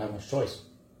 but they don't have much choice.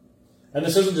 And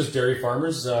this isn't just dairy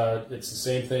farmers. It's the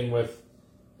same thing with...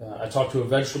 I talked to a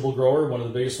vegetable grower, one of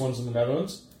the biggest ones in the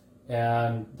Netherlands,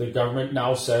 and the government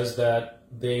now says that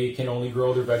they can only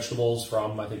grow their vegetables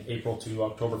from, I think, April to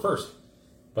October 1st.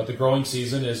 But the growing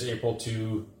season is April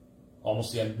to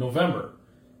almost the end of November.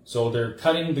 So they're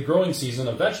cutting the growing season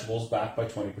of vegetables back by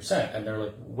 20%. And they're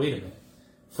like, wait a minute.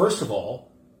 First of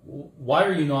all, why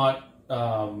are you not,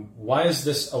 why is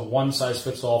this a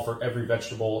one-size-fits-all for every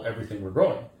vegetable, everything we're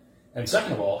growing? And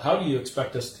second of all, how do you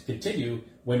expect us to continue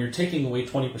when you're taking away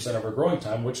 20% of our growing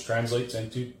time, which translates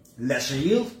into lesser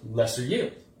yield? Lesser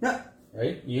yield. Yeah.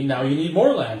 Right? Now you need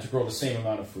more land to grow the same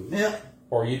amount of food. Yeah.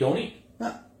 Or you don't eat.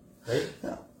 Yeah. Right?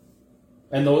 Yeah.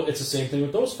 And it's the same thing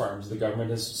with those farms. The government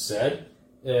has said,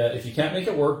 if you can't make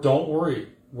it work, don't worry.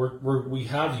 We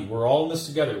have you. We're all in this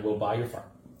together. We'll buy your farm.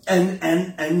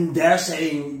 And they're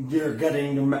saying you're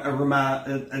getting the amount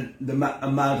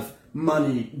of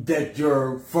money that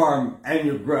your farm and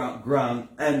your ground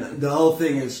and the whole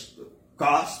thing is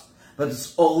cost, but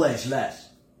it's always less.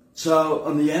 So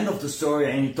on the end of the story,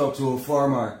 and you talk to a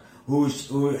farmer who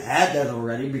had that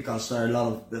already, because there are a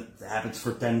lot of that happens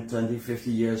for 10, 20, 50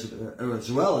 years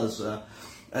as well as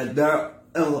and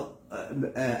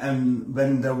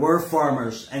when there were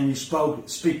farmers and you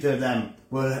speak to them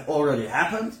what already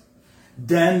happened,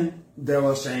 then they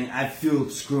were saying, I feel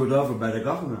screwed over by the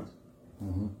government.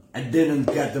 Mm-hmm. I didn't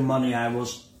get the money I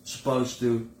was supposed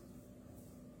to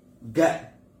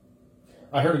get.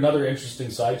 I heard another interesting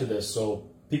side to this. So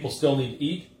people still need to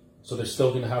eat, so there's still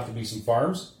going to have to be some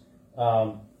farms.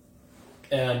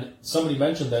 And somebody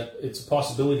mentioned that it's a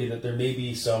possibility that there may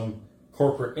be some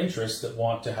corporate interests that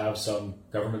want to have some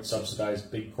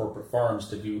government-subsidized big corporate farms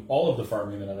to do all of the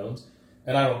farming in the Netherlands.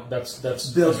 And I don't. That's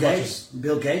Bill Gates.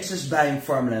 Bill Gates is buying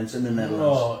farmlands in the Netherlands.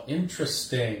 Oh,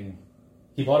 interesting.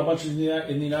 He bought a bunch in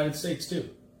the United States too.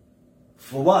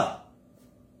 For what?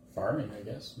 Farming, I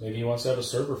guess. Maybe he wants to have a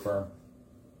server farm.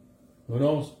 Who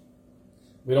knows?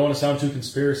 We don't want to sound too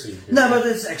conspiracy here. No, but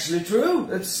it's actually true.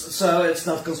 It's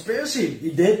not conspiracy.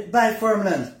 He did buy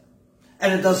farmland.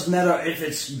 And it doesn't matter if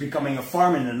it's becoming a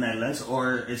farm in the Netherlands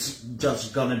or it's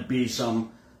just gonna be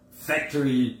some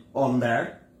factory on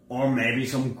there or maybe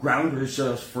some ground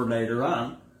reserves for later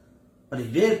on. But he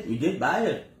did buy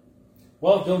it.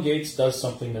 Well, if Bill Gates does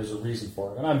something, there's a reason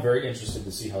for it. And I'm very interested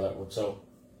to see how that works out.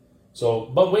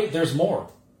 But wait, there's more.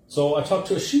 So I talked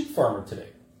to a sheep farmer today.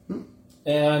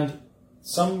 And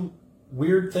some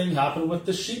weird thing happened with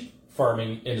the sheep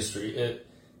farming industry.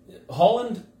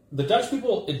 Holland, the Dutch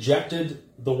people ejected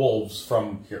the wolves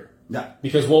from here. Yeah.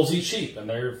 Because wolves eat sheep, and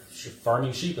they're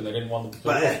farming sheep, and they didn't want them to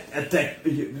kill wolves. But attack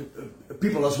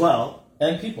people as well.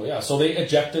 And people, yeah. So they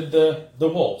ejected the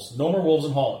wolves. No more wolves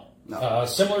in Holland. No.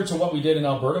 Similar to what we did in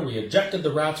Alberta, we ejected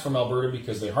the rats from Alberta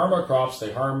because they harm our crops,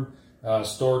 they harm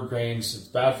stored grains, it's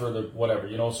bad for the whatever,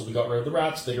 so we got rid of the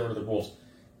rats, they got rid of the wolves.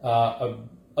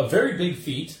 A very big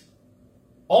feat,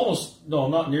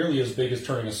 not nearly as big as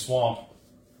turning a swamp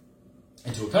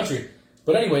into a country,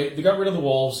 but anyway, they got rid of the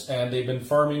wolves, and they've been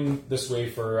farming this way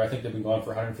for, I think they've been gone for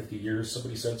 150 years,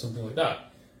 somebody said something like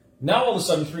that. Now, all of a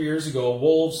sudden, 3 years ago,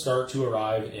 wolves start to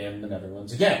arrive in the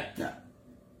Netherlands again. Yeah.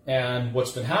 And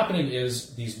what's been happening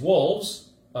is these wolves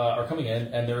are coming in,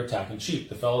 and they're attacking sheep.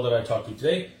 The fellow that I talked to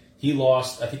today, he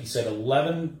lost, I think he said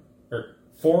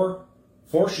 4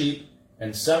 sheep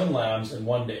and 7 lambs in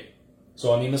one day.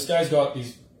 So, this guy's got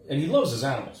these, and he loves his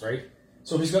animals, right?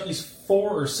 So he's got these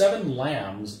 4 or 7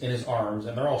 lambs in his arms,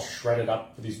 and they're all shredded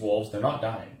up for these wolves. They're not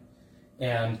dying.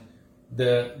 And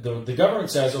the government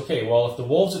says, okay, well, if the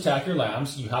wolves attack your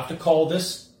lambs, you have to call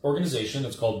this organization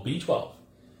that's called B12.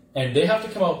 And they have to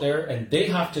come out there, and they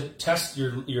have to test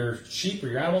your sheep or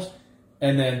your animals,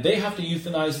 and then they have to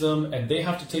euthanize them, and they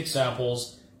have to take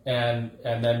samples, and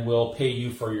then we'll pay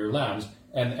you for your lambs.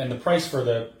 And the price for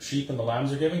the sheep and the lambs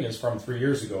they're giving is from 3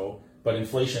 years ago, but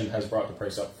inflation has brought the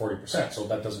price up 40%, so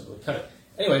that doesn't really cut it.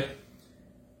 Anyway,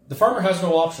 the farmer has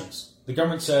no options. The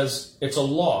government says it's a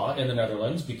law in the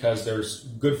Netherlands because there's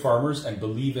good farmers and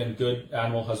believe in good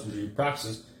animal husbandry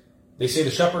practices. They say the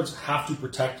shepherds have to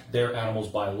protect their animals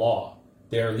by law.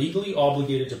 They are legally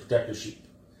obligated to protect their sheep.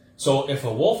 So if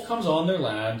a wolf comes on their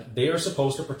land, they are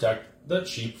supposed to protect the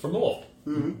sheep from the wolf.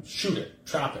 Mm-hmm. Shoot it,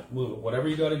 trap it, move it, whatever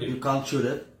you got to do. You can't shoot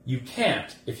it. You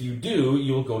can't. If you do,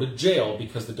 you will go to jail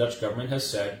because the Dutch government has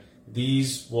said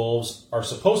these wolves are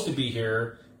supposed to be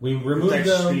here. We remove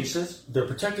them. Species. They're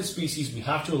protected species. We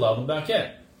have to allow them back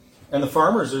in. And the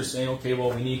farmers are saying, okay,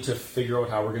 well, we need to figure out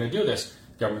how we're going to do this.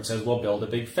 The government says, well, build a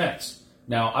big fence.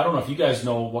 Now, I don't know if you guys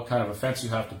know what kind of a fence you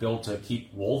have to build to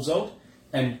keep wolves out.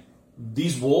 And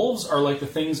these wolves are like the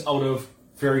things out of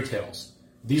fairy tales.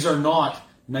 These are not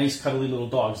nice, cuddly little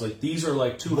dogs. Like, these are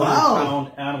like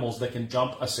 200-pound animals that can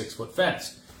jump a 6-foot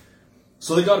fence.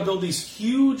 So they got to build these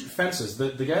huge fences.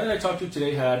 The guy that I talked to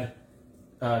today had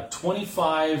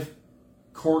 25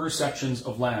 quarter sections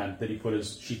of land that he put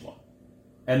his sheep on.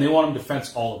 And they want him to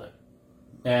fence all of it.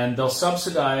 And they'll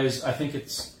subsidize, I think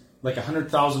it's like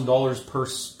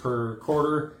 $100,000 per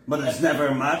quarter. But it's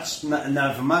never much,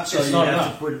 never much, so it's you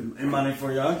have to put in money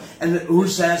for your own. And who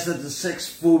says that the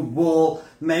 6-foot wall,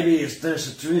 maybe if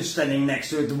there's a tree standing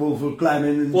next to it, the wolf will climb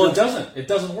in and Well, it doesn't. It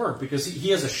doesn't work because he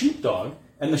has a sheepdog,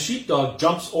 and the sheepdog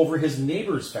jumps over his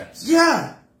neighbor's fence.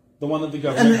 Yeah. The one that the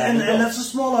government and that's a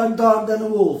smaller dog than a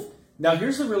wolf. Now,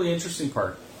 here's the really interesting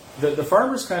part. The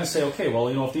farmers kind of say, okay, well,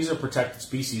 if these are protected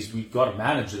species, we've got to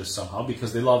manage this somehow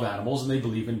because they love animals and they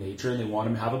believe in nature and they want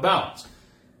them to have a balance.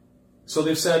 So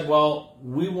they've said, well,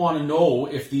 we want to know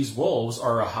if these wolves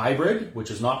are a hybrid, which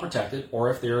is not protected,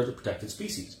 or if they are the protected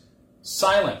species.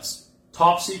 Silence.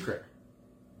 Top secret.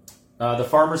 The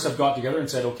farmers have got together and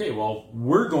said, okay, well,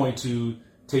 we're going to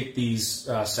take these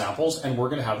samples and we're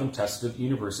going to have them tested at the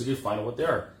university to find out what they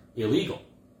are. Illegal.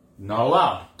 Not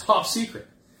allowed. Top secret.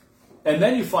 And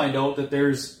then you find out that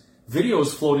there's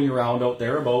videos floating around out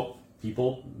there about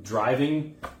people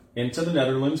driving into the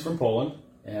Netherlands from Poland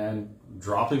and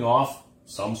dropping off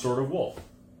some sort of wolf.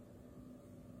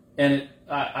 And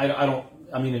I don't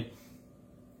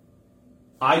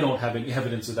have any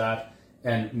evidence of that,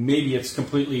 and maybe it's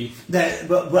completely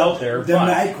out there. They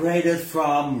migrated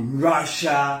from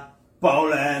Russia,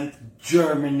 Poland,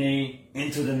 Germany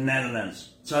into the Netherlands.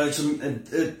 So it's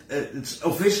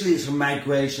officially a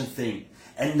migration thing.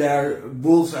 And their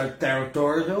wolves are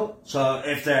territorial. So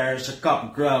if there's a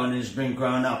cub grown and he's been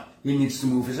grown up, he needs to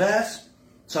move his ass.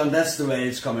 So that's the way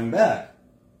it's coming back.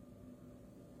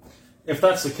 If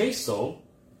that's the case, though,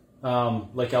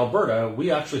 like Alberta,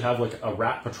 we actually have like a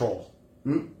rat patrol.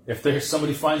 If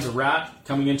somebody finds a rat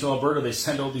coming into Alberta, they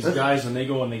send out these guys and they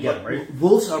go and they get them, right?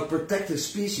 Wolves are protected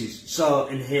species. So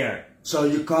in here, So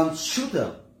you can't shoot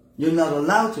them. You're not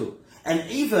allowed to. And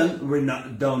even we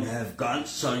don't have guns,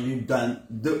 so you don't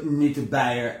need to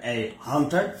buy a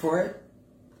hunter for it.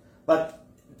 But,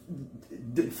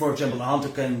 for example, a hunter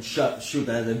can shoot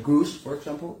at a goose, for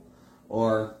example,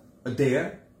 or a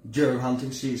deer during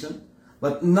hunting season,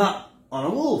 but not on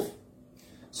a wolf.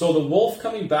 So the wolf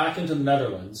coming back into the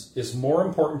Netherlands is more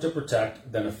important to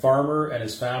protect than a farmer and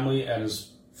his family and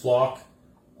his flock,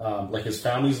 like his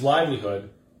family's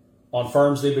livelihood, on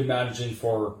farms they've been managing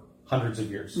for hundreds of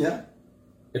years. Yeah.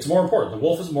 It's more important. The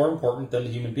wolf is more important than the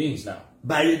human beings now.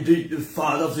 By the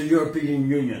thought of the European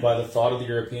Union. By the thought of the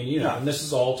European Union. Yeah. And this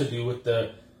is all to do with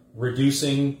the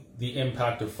reducing the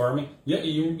impact of farming. Yeah,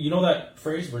 you know that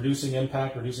phrase, reducing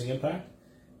impact, reducing impact?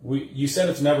 You said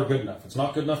it's never good enough. It's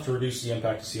not good enough to reduce the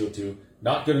impact of CO2,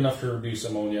 not good enough to reduce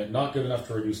ammonia, not good enough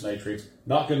to reduce nitrates,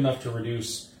 not good enough to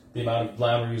reduce the amount of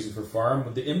land we're using for farm.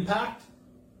 But the impact,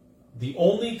 the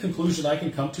only conclusion I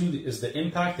can come to is the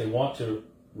impact they want to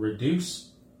reduce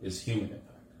is human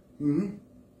impact. Mm-hmm.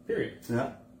 Period.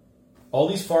 Yeah. All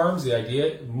these farms, the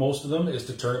idea, most of them, is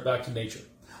to turn it back to nature.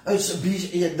 And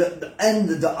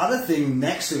the other thing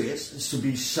next to it is to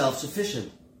be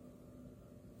self-sufficient.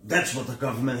 That's what the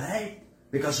government hates.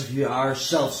 Because if you are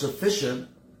self-sufficient,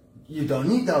 you don't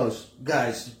need those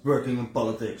guys working in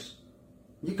politics.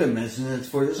 You can manage it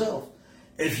for yourself.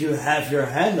 If you have your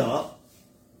hand up,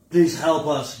 please help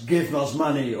us, give us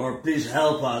money, or please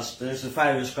help us, there's a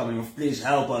virus coming, or please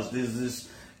help us, there's this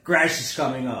crisis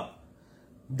coming up.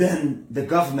 Then the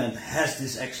government has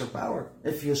this extra power.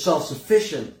 If you're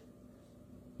self-sufficient,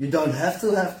 you don't have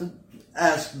to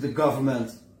ask the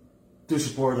government to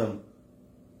support them.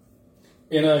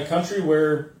 In a country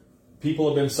where people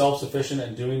have been self-sufficient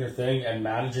and doing their thing and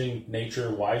managing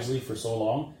nature wisely for so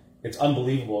long, it's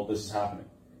unbelievable this is happening.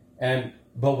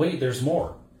 But wait, there's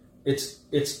more.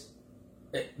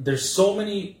 There's so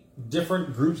many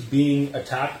different groups being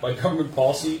attacked by government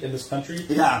policy in this country.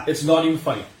 Yeah. It's not even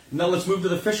funny. Now let's move to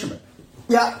the fishermen.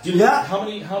 Yeah. Do you know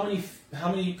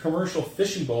how many commercial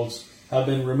fishing boats have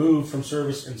been removed from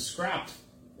service and scrapped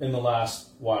in the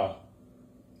last while?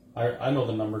 I know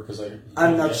the number because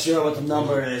I'm not sure what the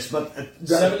number is, but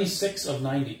 76 of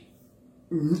 90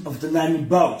 of the 90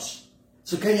 boats.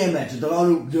 So can you imagine?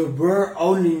 There were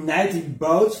only 90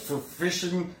 boats for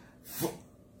fishing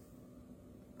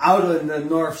out in the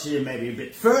North Sea, and maybe a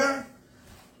bit further.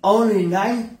 Only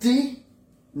 90,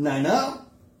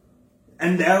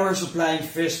 and they were supplying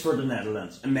fish for the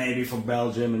Netherlands and maybe for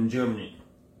Belgium and Germany.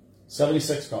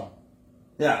 76 gone.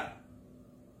 Yeah.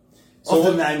 So of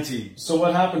the 90. So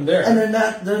what happened there? And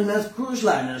they're not cruise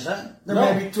liners, huh? They're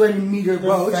maybe 20-meter They're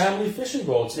boats. family fishing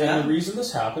boats. Yeah. And the reason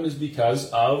this happened is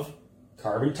because of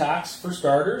carbon tax, for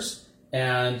starters,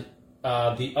 and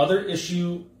the other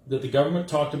issue that the government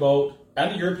talked about,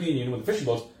 and the European Union with the fishing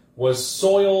boats, was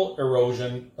soil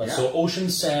erosion, so ocean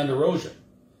sand erosion.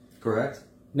 Correct.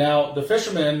 Now, the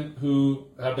fishermen who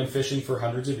have been fishing for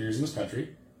hundreds of years in this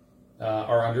country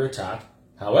are under attack.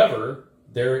 However,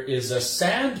 there is a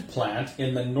sand plant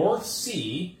in the North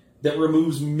Sea that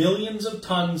removes millions of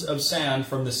tons of sand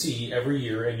from the sea every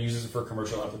year and uses it for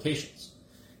commercial applications.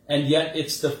 And yet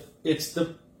it's the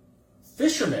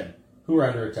fishermen who are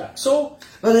under attack. So,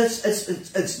 but it's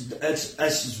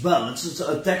as well. It's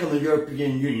an attack on the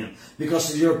European Union,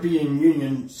 because the European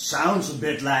Union sounds a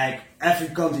bit like every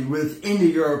country within the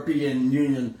European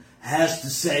Union has the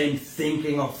same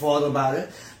thinking or thought about it.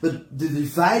 But the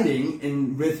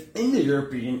dividing within the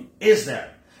European is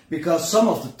there, because some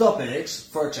of the topics,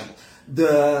 for example,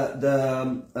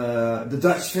 the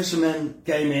Dutch fishermen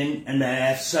came in and they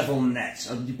have several nets.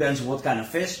 It depends on what kind of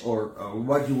fish or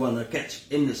what you want to catch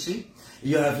in the sea.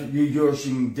 You're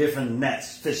using different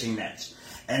nets, fishing nets,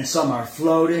 and some are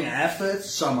floating after it.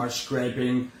 Some are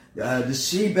scraping the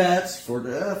seabeds for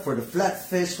the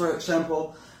flatfish, for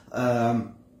example.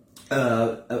 But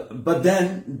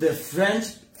then the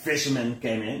French fishermen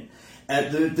came in,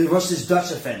 and there was this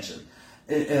Dutch invention.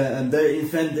 And they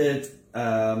invented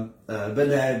when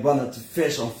they wanted to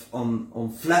fish on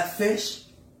flatfish.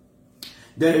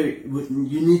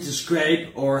 You need to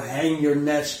scrape or hang your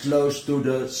nets close to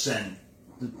the sand,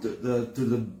 to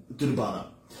the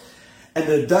bottom. And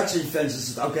the Dutch inventors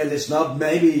said, okay, listen up,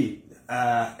 maybe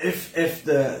if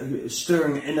the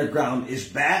stirring in the ground is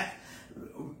bad,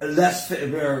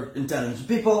 we're intelligent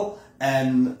people,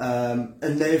 and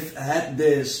they've had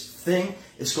this thing.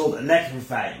 It's called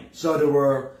electrifying. So they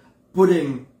were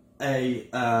putting in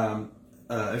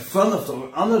front of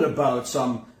under the boat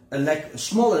some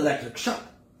small electric shock,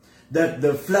 that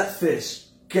the flatfish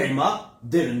came up,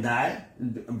 didn't die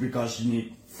because you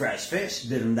need fresh fish,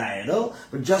 didn't die at all,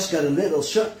 but just got a little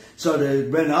shock. So they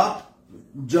went up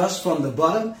just from the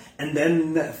bottom, and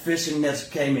then fishing nets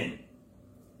came in.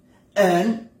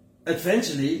 And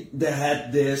eventually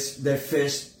they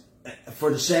fished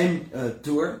for the same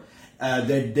tour.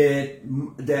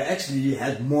 They actually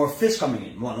had more fish coming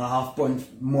in, 1.5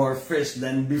 point more fish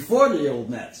than before the old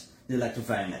nets, the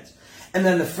electrifying nets. And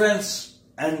then the French,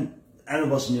 and it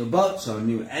was a new boat, so a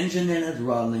new engine in it,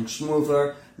 running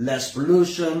smoother, less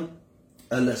pollution,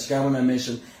 less carbon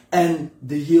emission, and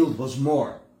the yield was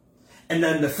more. And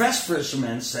then the French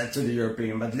fishermen said to the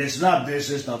European, but listen up, this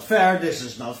is not fair,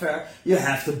 you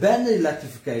have to ban the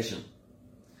electrification.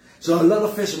 So a lot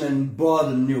of fishermen bought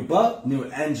a new boat, new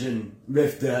engine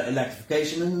with the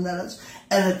electrification in the Netherlands,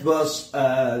 and it was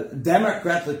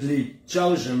democratically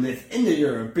chosen within the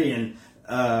European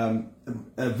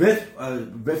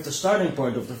with the starting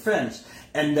point of the French,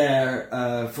 and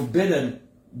they're forbidden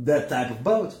that type of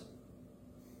boat.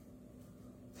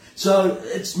 So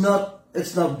it's not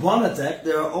one attack.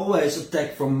 There are always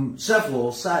attacks from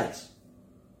several sides.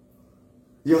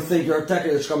 You think your attacker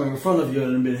is coming in front of you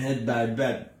and been hit by a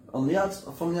bat from the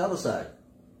other side.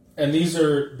 And these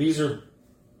are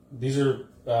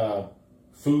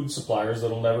food suppliers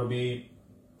that'll never be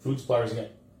food suppliers again.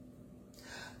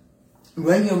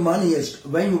 When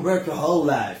you work your whole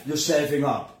life, you're saving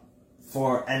up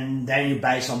and then you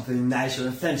buy something nicer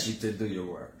and fancy to do your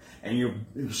work, and you're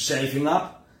saving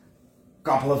up a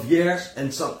couple of years,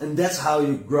 and that's how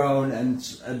you've grown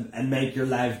and make your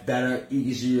life better,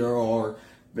 easier, or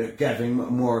getting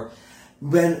more.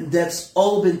 When that's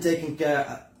all been taken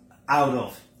care out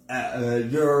of,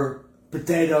 your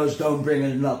potatoes don't bring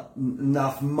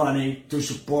enough money to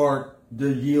support the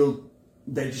yield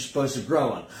that you're supposed to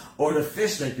grow on, or the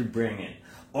fish that you bring in,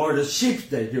 or the sheep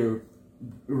that you're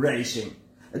raising.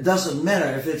 It doesn't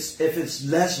matter if it's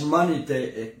less money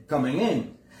coming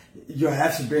in. You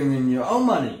have to bring in your own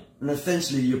money, and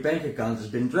eventually your bank account has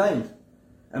been drained.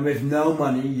 And with no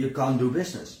money, you can't do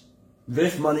business.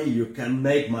 With money, you can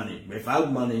make money.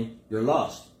 Without money, you're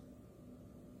lost.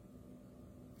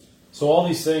 So all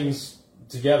these things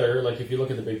together, like if you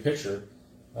look at the big picture,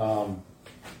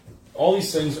 all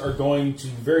these things are going to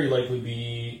very likely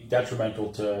be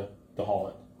detrimental to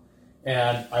Holland.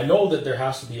 And I know that there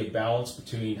has to be a balance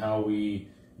between how we,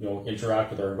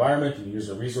 interact with our environment and use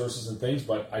our resources and things,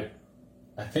 but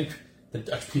I think the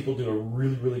Dutch people do a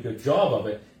really, really good job of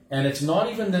it. And it's not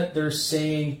even that they're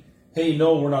saying, hey,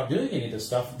 no, we're not doing any of this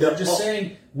stuff. They're just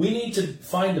saying we need to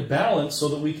find a balance so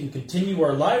that we can continue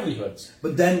our livelihoods.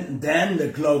 But then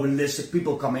the globalistic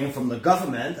people come in from the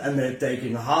government and they're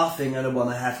taking halving and they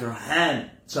want to have your hand.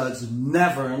 So it's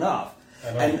never enough.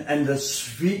 And the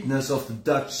sweetness of the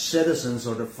Dutch citizens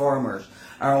or the farmers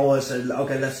are always saying,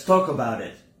 okay, let's talk about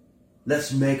it.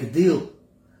 Let's make a deal.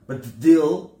 But the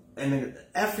deal, and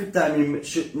every time you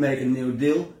should make a new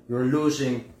deal, you're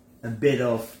losing a bit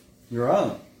of your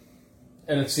own.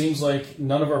 And it seems like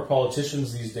none of our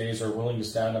politicians these days are willing to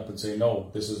stand up and say, no,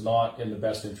 this is not in the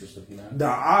best interest of humanity.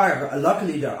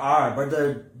 Luckily there are, but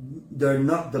they're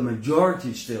not the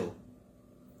majority still.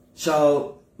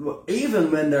 So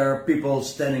even when there are people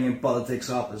standing in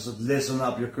politics opposite, listen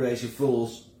up, you crazy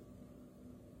fools,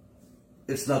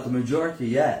 it's not the majority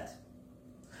yet.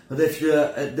 But if you,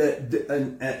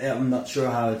 I'm not sure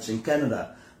how it's in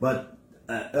Canada, but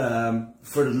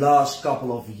for the last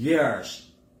couple of years,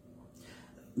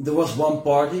 there was one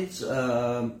party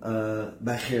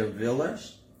by Geert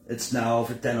Wilders. It's now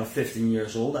over 10 or 15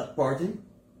 years old, that party.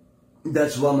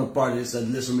 That's one of the parties that,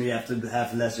 listen, we have to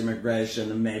have less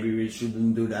immigration and maybe we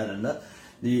shouldn't do that and that.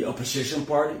 The opposition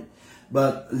party.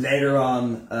 But later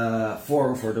on,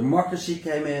 Forum for Democracy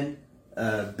came in.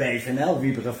 BVNL,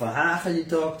 Wieberen van Hagen, you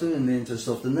talked to in the interest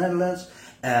of the Netherlands.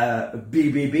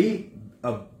 BBB,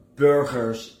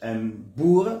 Burgers and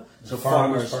Boeren, so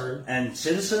Farmers and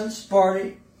Citizens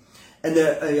Party. And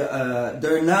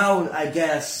there are now, I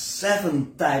guess,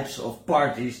 7 types of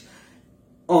parties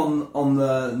on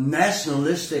the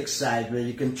nationalistic side where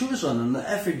you can choose on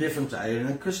every different side. And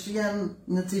a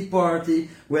Christianity party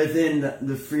within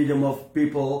the freedom of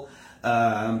people,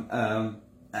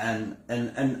 and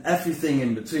everything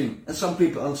in between. And some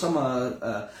people,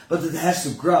 but it has to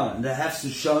grow and they have to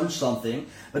show something.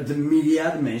 But the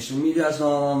media, the mainstream media is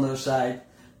not on their side.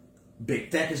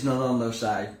 Big tech is not on their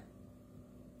side.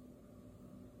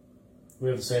 We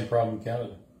have the same problem in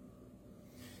Canada.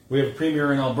 We have a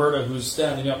premier in Alberta who's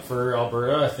standing up for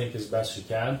Alberta, I think, as best she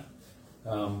can.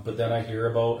 But then I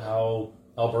hear about how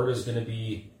Alberta is going to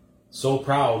be so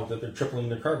proud that they're tripling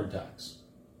their carbon tax.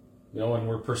 And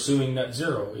we're pursuing net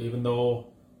zero, even though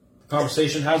the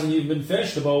conversation hasn't even been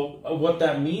finished about what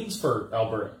that means for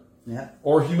Alberta. Yeah.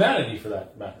 Or humanity, for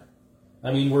that matter.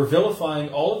 I mean, we're vilifying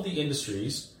all of the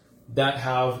industries that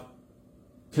have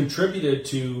contributed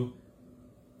to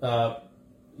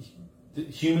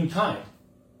humankind,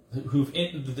 who've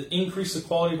increased the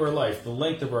quality of our life, the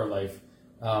length of our life,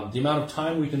 the amount of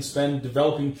time we can spend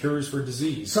developing cures for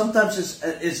disease. Sometimes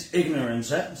it's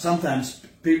ignorance. Eh? Sometimes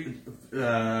people,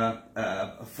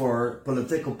 for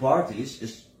political parties,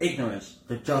 it's ignorance.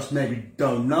 They just maybe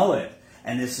don't know it,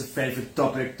 and it's a favorite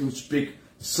topic to speak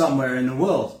somewhere in the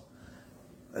world.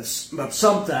 But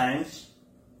sometimes,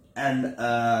 and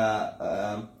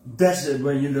that's it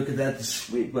when you look at that the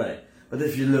sweet way. But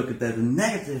if you look at that the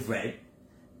negative way,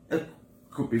 it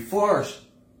could be forced.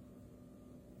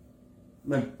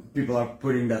 When people are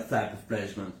putting that type of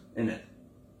placement in it.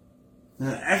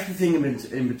 Everything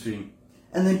in between.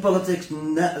 And in politics,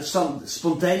 some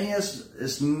spontaneous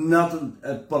is not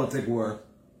a politic word.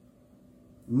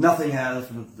 Nothing has,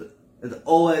 it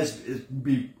always is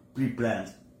be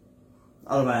pre-planned.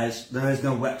 Otherwise, there is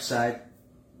no website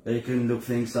where you can look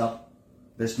things up.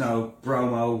 There's no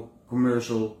promo,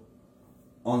 commercial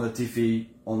on the TV,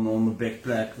 on the big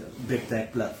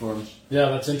tech platforms. Yeah,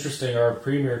 that's interesting. Our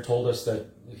premier told us that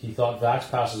he thought vax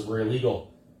passes were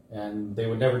illegal, and they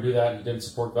would never do that. He didn't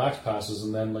support vax passes,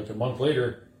 and then like a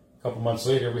couple months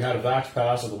later, we had a vax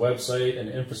pass on the website and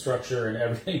infrastructure and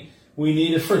everything we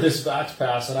needed for this vax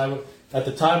pass. And at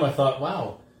the time, I thought,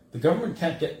 wow, the government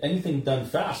can't get anything done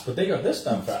fast, but they got this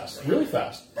done fast, really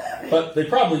fast. But they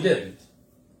probably didn't.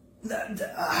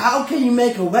 How can you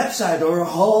make a website or a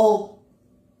whole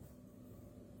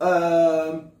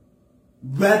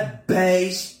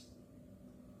web-based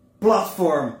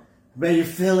platform where you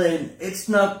fill in? It's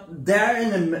not there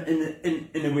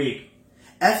in a week.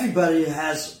 Everybody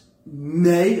has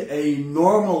made a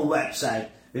normal website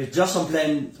with just some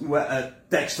plain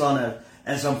text on it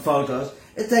and some photos.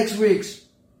 It takes weeks.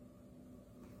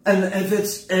 And if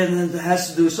it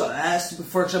has to be,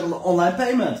 for example, online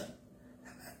payment.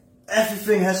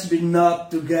 Everything has to be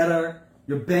knot together.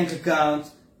 Your bank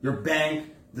account, your bank,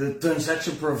 the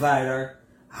transaction provider.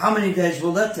 How many days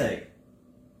will that take?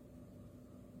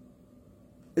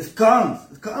 It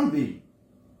can't be.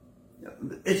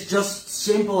 It's just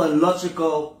simple and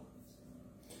logical.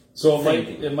 So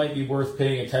it might be worth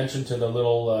paying attention to the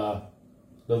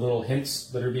little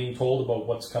hints that are being told about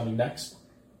what's coming next.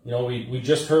 You know, we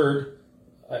just heard,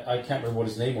 I can't remember what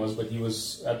his name was, but he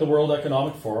was at the World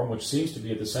Economic Forum, which seems to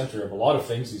be at the center of a lot of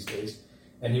things these days.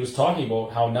 And he was talking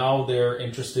about how now they're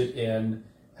interested in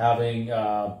having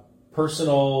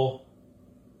personal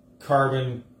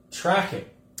carbon tracking.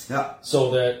 Yeah.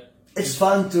 So that it's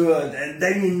fun to, and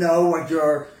then you know what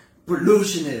your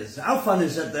pollution is. How fun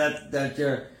is that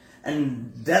you're,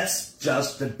 and that's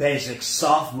just the basic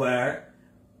software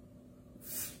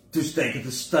to take it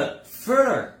a step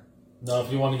further. Now,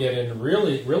 if you want to get in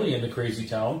really into crazy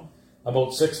town,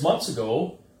 about 6 months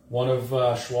ago, one of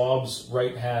Schwab's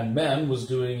right-hand men was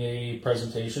doing a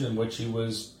presentation in which he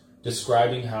was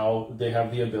describing how they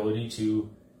have the ability to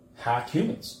hack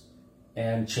humans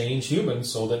and change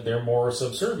humans so that they're more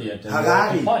subservient and more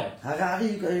compliant.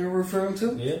 Harari, are you referring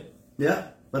to? Yeah. Yeah,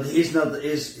 but he's not.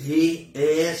 He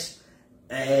is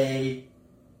a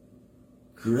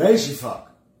crazy fuck.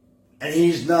 And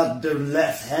he's not the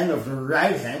left hand or the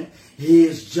right hand. He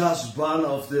is just one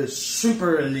of the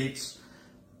super elites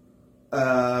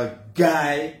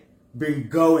guy been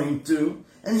going to.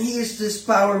 And he is this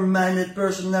power-minded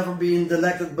person, never being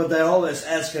elected, but they always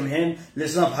ask him,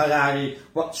 listen up, Harari,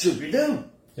 what should we do?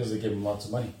 Because they give him lots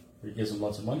of money. He gives him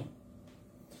lots of money.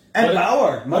 And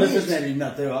power. Money is maybe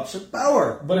not the option.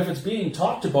 Power. But if it's being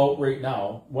talked about right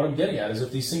now, what I'm getting at is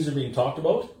if these things are being talked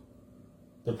about,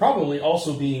 they're probably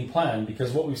also being planned,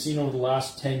 because what we've seen over the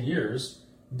last 10 years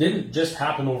didn't just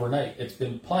happen overnight. It's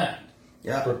been planned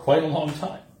for quite a long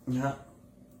time. Yeah.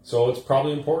 So it's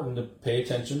probably important to pay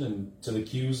attention and to the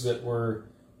cues that we're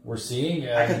seeing.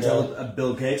 And, I can tell a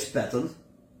Bill Gates patent.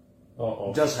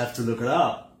 Just have to look it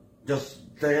up.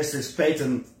 There is this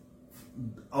patent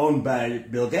owned by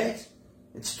Bill Gates.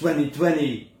 It's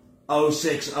 2020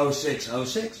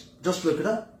 060606. Just look it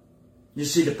up. You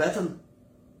see the patent.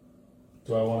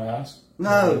 Do I want to ask?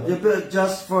 No,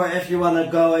 just for if you want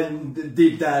to go and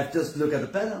deep dive, just look at the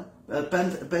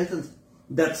patent.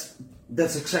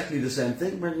 That's exactly the same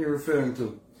thing when you're referring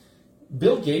to.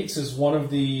 Bill Gates is one of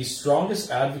the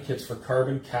strongest advocates for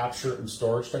carbon capture and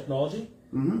storage technology,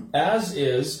 as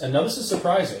is, and now this is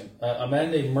surprising, a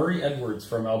man named Murray Edwards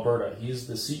from Alberta. He's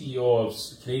the CEO of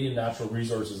Canadian Natural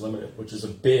Resources Limited, which is a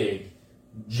big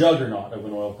juggernaut of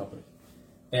an oil company.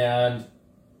 And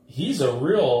he's a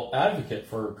real advocate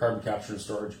for carbon capture and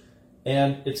storage.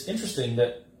 And it's interesting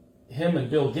that him and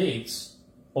Bill Gates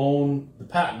own the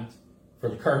patent for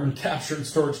the carbon capture and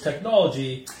storage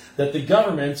technology that the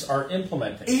governments are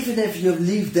implementing. Even if you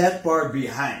leave that part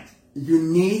behind, you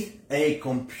need a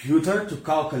computer to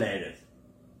calculate it.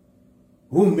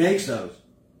 Who makes those?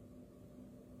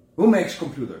 Who makes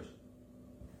computers?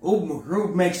 Who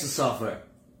makes the software?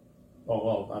 Oh,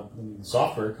 well, the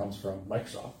software comes from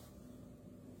Microsoft.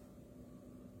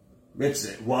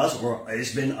 It was or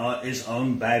is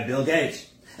owned by Bill Gates.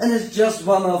 And it's just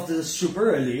one of the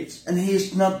super elites, and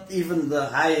he's not even the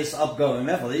highest upgoing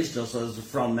level, he's just a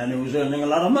front man who's earning a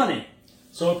lot of money.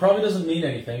 So it probably doesn't mean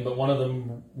anything, but one of the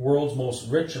world's most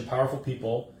rich and powerful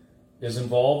people is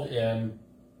involved in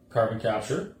carbon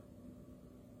capture,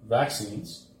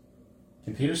 vaccines,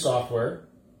 computer software,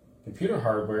 computer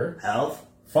hardware, Health.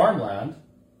 farmland,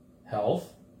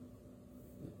 health,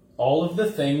 all of the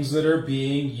things that are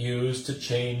being used to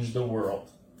change the world.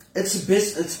 It's a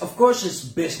business. Of course, it's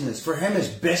business. For him, it's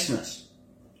business.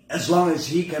 As long as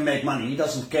he can make money, he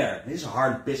doesn't care. He's a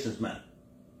hard businessman.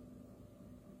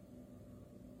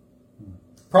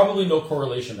 Probably no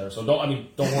correlation there, so don't worry.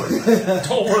 Don't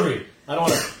worry. I don't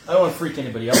want to freak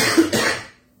anybody out.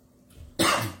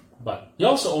 But he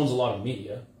also owns a lot of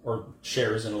media, or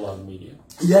shares in a lot of media.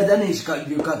 Yeah, then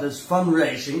you got this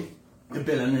fundraising, the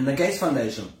Bill and Melinda Gates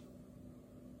Foundation,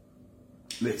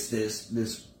 which this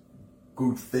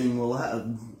good thing will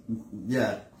have.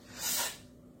 Yeah.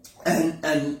 And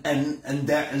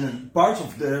part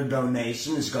of the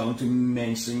donation is going to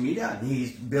mainstream media.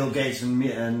 Bill Gates and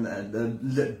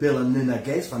the Bill and Melinda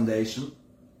Gates Foundation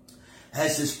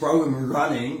has this program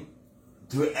running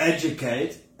to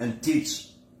educate and teach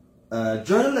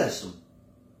journalism.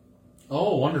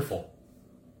 Oh, wonderful!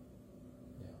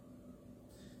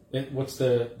 Yeah.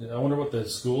 I wonder what the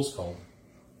school's called.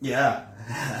 Yeah,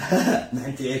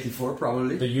 1984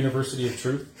 probably. The University of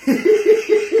Truth.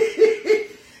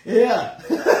 Yeah.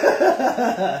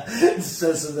 It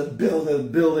says the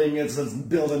building, it says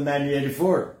built in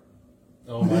 1984.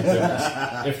 Oh my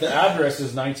goodness. If the address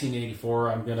is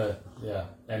 1984, I'm gonna,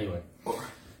 anyway.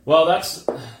 Well, that's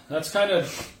kind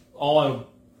of all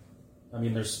I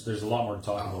mean, there's a lot more to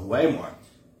talk about. Way more.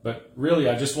 But really,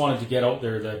 I just wanted to get out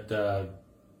there that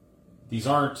these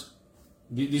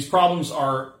problems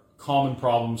are common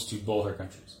problems to both our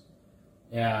countries.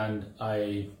 And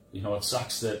it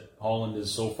sucks that Holland is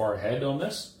so far ahead on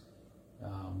this,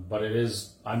 but it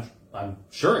is. I'm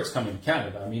sure it's coming to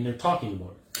Canada. I mean, they're talking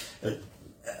about it.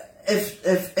 If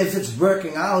it's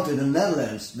working out in the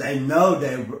Netherlands, they know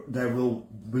they will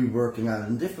be working out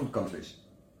in different countries,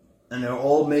 and they're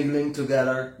all mingling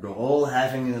together. They're all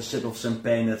having a sip of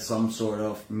champagne at some sort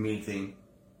of meeting.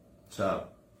 So,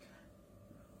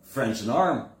 friends in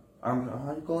arms. How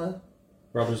do you call it?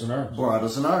 Brothers in arms.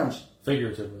 Brothers in arms.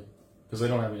 Figuratively, because they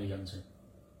don't have any guns here.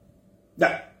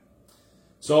 Yeah.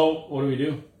 So, what do we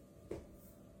do?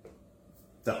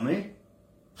 Tell me.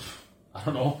 I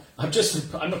don't know. I'm a cook.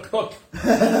 Just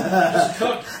a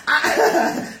cook.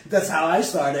 That's how I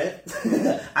started.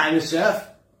 I'm a chef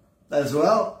as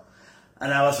well.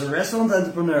 And I was a restaurant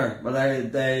entrepreneur. But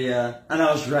and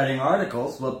I was writing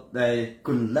articles, but they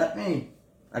couldn't let me.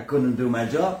 I couldn't do my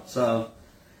job. So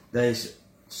they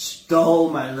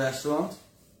stole my restaurant.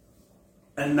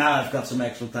 And now I've got some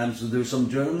extra time to do some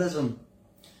journalism.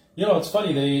 It's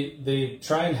funny. They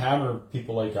try and hammer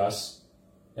people like us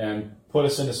and put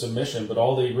us into submission, but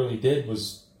all they really did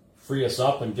was free us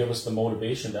up and give us the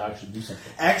motivation to actually do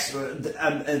something. Actually,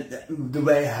 the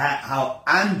way how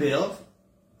I'm built,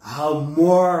 how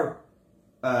more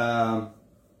I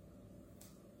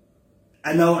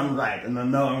know I'm right, and I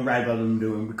know I'm right what I'm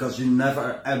doing, because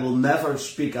I will never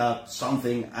speak out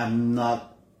something I'm not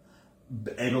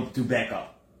able to back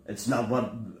up. It's not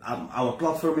what our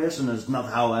platform is, and it's not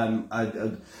how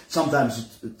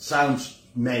sometimes it sounds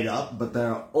made up, but there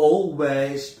are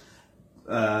always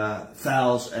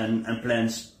files and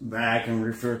plans where I can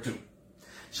refer to.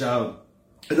 So,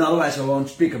 and otherwise I won't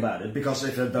speak about it, because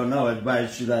if I don't know it, why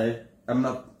should I? I'm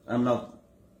not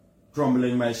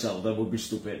grumbling myself. That would be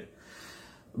stupid.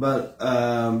 But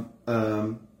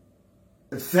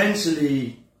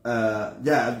eventually. I've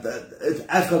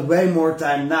got way more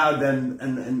time now than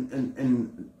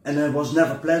and it was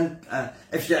never planned.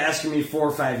 If you're asking me 4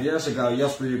 or 5 years ago,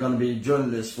 Jasper, you're going to be a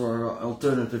journalist for an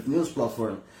alternative news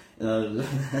platform.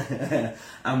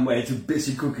 I'm way too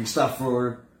busy cooking stuff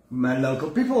for my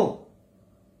local people.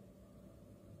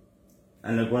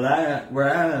 And look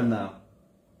where I am now.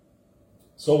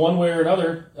 So one way or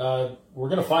another, we're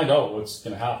going to find out what's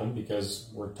going to happen,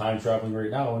 because we're time traveling right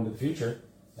now into the future.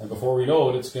 And before we know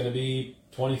it, it's going to be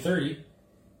 2030,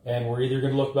 and we're either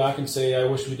going to look back and say, I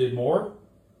wish we did more,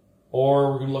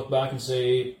 or we're going to look back and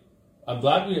say, I'm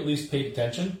glad we at least paid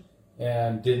attention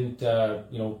and didn't,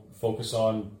 focus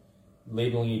on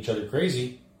labeling each other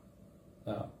crazy.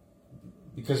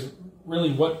 Because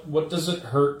really, what does it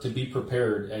hurt to be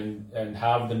prepared and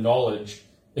have the knowledge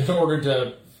in order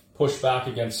to push back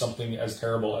against something as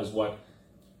terrible as what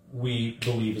we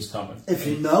believe is coming? If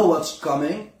you know what's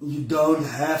coming, you don't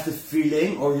have the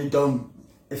feeling, or you don't.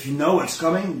 If you know what's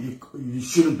coming, you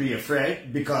shouldn't be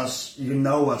afraid, because you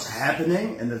know what's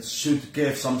happening, and it should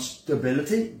give some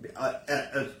stability.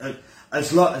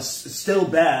 It's still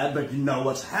bad, but you know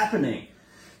what's happening,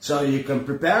 so you can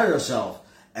prepare yourself.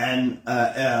 And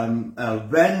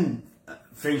when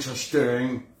things are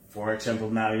stirring, for example,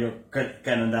 now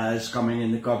Canada is coming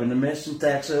in the carbon emission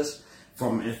taxes.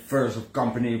 From first a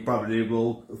company probably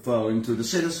will flow into the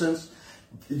citizens.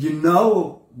 You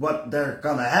know what they're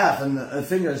gonna have, and a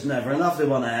finger is never enough. They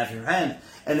want to have your hand,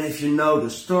 and if you know the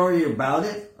story about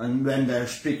it, and when they're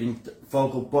speaking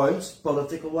focal points,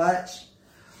 political wise,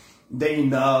 they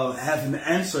know have an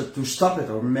answer to stop it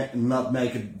or not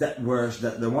make it that worse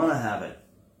that they want to have it.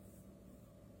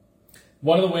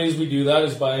 One of the ways we do that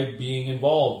is by being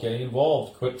involved, getting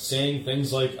involved. Quit saying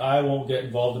things like, I won't get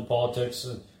involved in politics,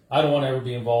 I don't want to ever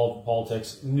be involved in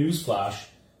politics. Newsflash,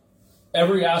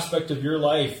 every aspect of your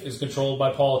life is controlled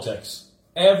by politics.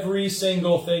 Every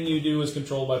single thing you do is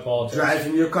controlled by politics.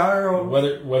 Driving your car, or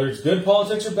whether it's good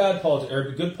politics or bad politics,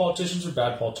 or good politicians or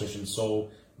bad politicians. So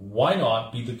why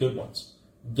not be the good ones?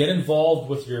 Get involved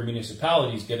with your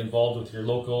municipalities. Get involved with your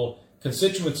local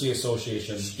constituency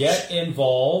associations. Get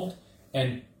involved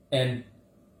and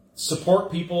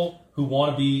support people who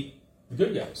want to be the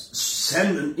good guys.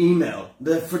 Send an email.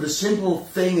 For the simple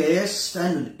thing is,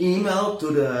 send an email to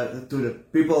the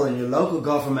people in your local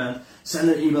government. Send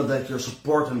an email that you're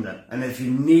supporting them, and if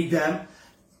you need them,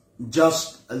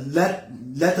 just let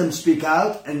them speak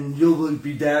out, and you will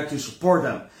be there to support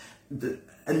them.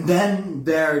 And then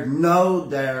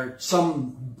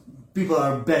some people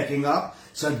are backing up,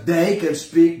 so they can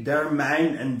speak their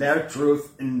mind and their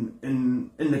truth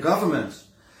in the government.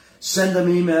 Send them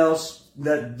emails.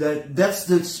 That's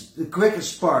the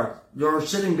quickest part. You're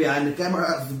sitting behind the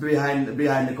camera, behind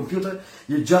the computer.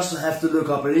 You just have to look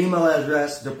up an email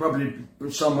address. They're probably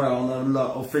somewhere on an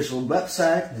official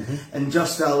website, and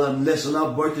just tell them, listen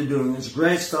up, what you're doing is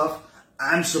great stuff.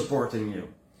 I'm supporting you.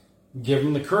 Give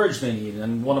them the courage they need.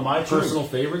 And one of my personal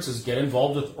favorites is get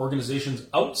involved with organizations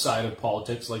outside of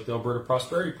politics, like the Alberta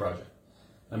Prosperity Project.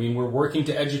 I mean, we're working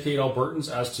to educate Albertans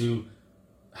as to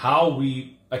how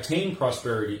we attain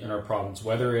prosperity in our province,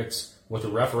 whether it's with a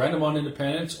referendum on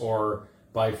independence or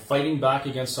by fighting back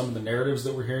against some of the narratives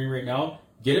that we're hearing right now.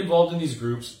 Get involved in these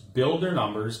groups, build their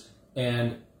numbers,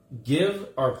 and give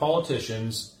our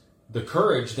politicians the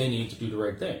courage they need to do the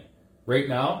right thing. Right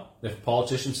now, if a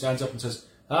politician stands up and says,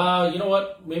 you know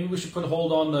what, maybe we should put a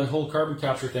hold on the whole carbon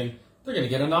capture thing, they're going to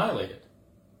get annihilated.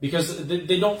 Because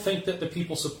they don't think that the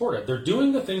people support it. They're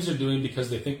doing the things they're doing because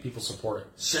they think people support it.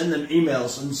 Send them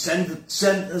emails and send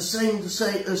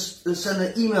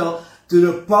an email to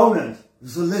the opponent.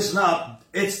 So listen up,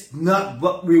 it's not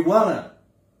what we wanted.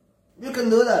 You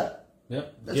can do that.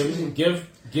 Yep.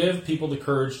 Give people the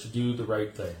courage to do the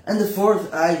right thing. And the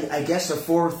fourth, I guess the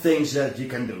four things that you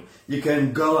can do. You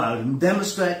can go out and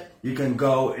demonstrate. You can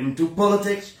go into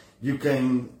politics. You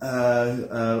can,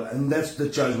 and that's the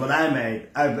choice what I made.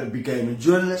 I became a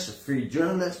journalist, a free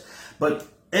journalist. But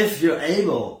if you're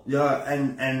able, you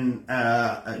don't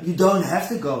have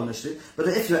to go on the street. But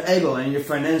if you're able and you're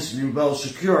financially well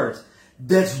secured,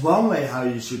 that's one way how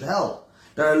you should help.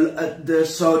 There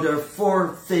are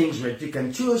four things that you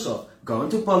can choose of. Go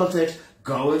into politics.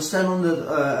 Go and stand on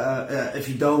the. If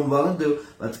you don't want to do,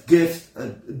 but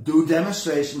do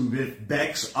demonstration with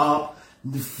backs up.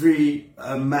 The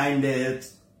free-minded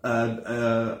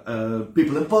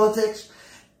people in politics.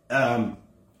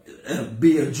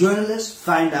 Be a journalist.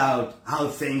 Find out how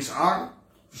things are.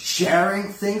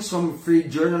 Sharing things from free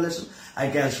journalism. I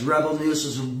guess Rebel News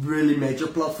is a really major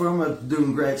platform of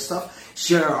doing great stuff.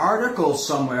 Share articles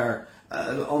somewhere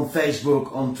on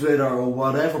Facebook, on Twitter, or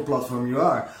whatever platform you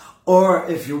are. Or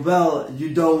if you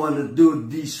don't want to do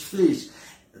these fees,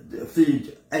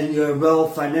 and you're well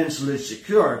financially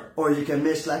secured, or you can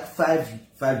miss like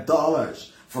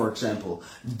 $5, for example,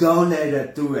 donate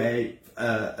it to a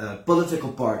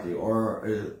political party or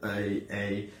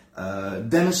a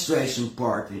demonstration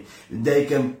party. They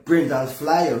can print out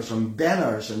flyers and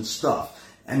banners and stuff,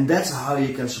 and that's how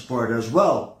you can support as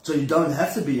well. So you don't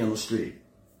have to be on the street.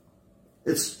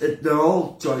 They're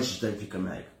all choices that you can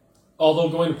make. Although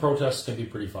going to protests can be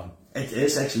pretty fun. It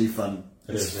is actually fun.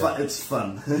 It's fun. It's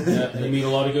fun. Yeah, and you meet a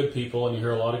lot of good people, and you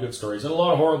hear a lot of good stories, and a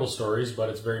lot of horrible stories, but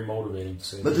it's very motivating to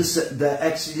see. But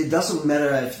actually, it doesn't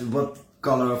matter what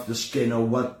color of the skin or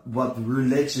what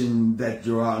religion that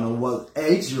you're on or what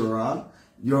age you're on.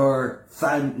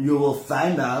 You will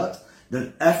find out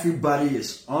that everybody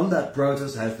is on that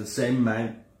protest has the same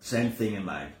thing in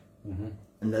mind,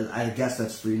 and I guess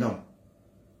that's freedom.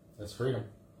 That's freedom.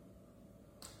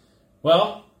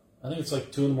 Well, I think it's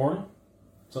like 2 a.m,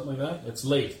 something like that. It's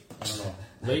late. I don't know,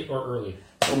 late or early.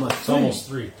 It's almost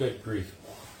 3. Good grief.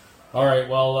 All right.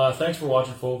 Well, thanks for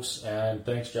watching, folks, and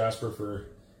thanks, Jasper, for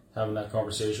having that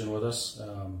conversation with us.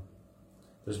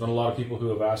 There's been a lot of people who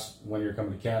have asked when you're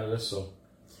coming to Canada, so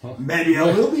maybe I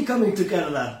will be coming to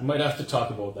Canada. Might have to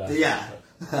talk about that. Yeah.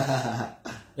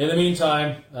 In the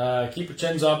meantime, keep your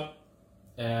chins up,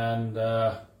 and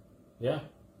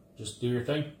just do your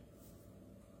thing.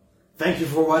 Thank you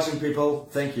for watching, people.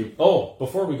 Thank you. Oh,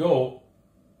 before we go,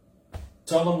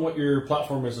 tell them what your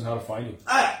platform is and how to find you.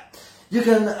 You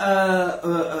can.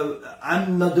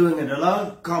 I'm not doing it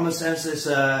alone. Common Sense is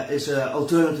an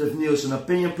alternative news and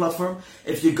opinion platform.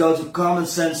 If you go to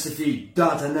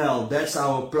commonsensetv.nl, that's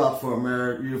our platform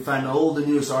where you find all the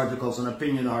news articles and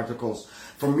opinion articles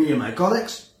from me and my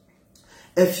colleagues.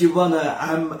 If you wanna,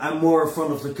 I'm more in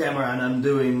front of the camera and I'm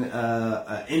doing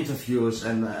interviews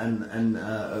and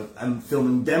I'm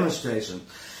filming demonstrations.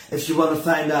 If you want to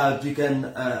find out, you can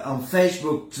on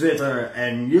Facebook, Twitter,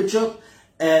 and YouTube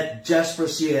at Jasper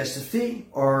CSTV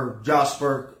or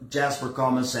Jasper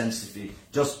Common Sense TV.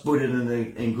 Just put it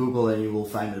in Google and you will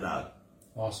find it out.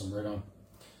 Awesome, right on.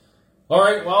 All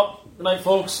right, well, good night,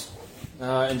 folks.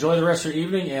 Enjoy the rest of your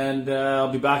evening, and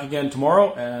I'll be back again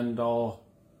tomorrow, and I'll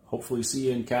hopefully see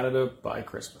you in Canada by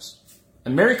Christmas.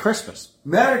 And Merry Christmas.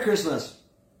 Merry Christmas.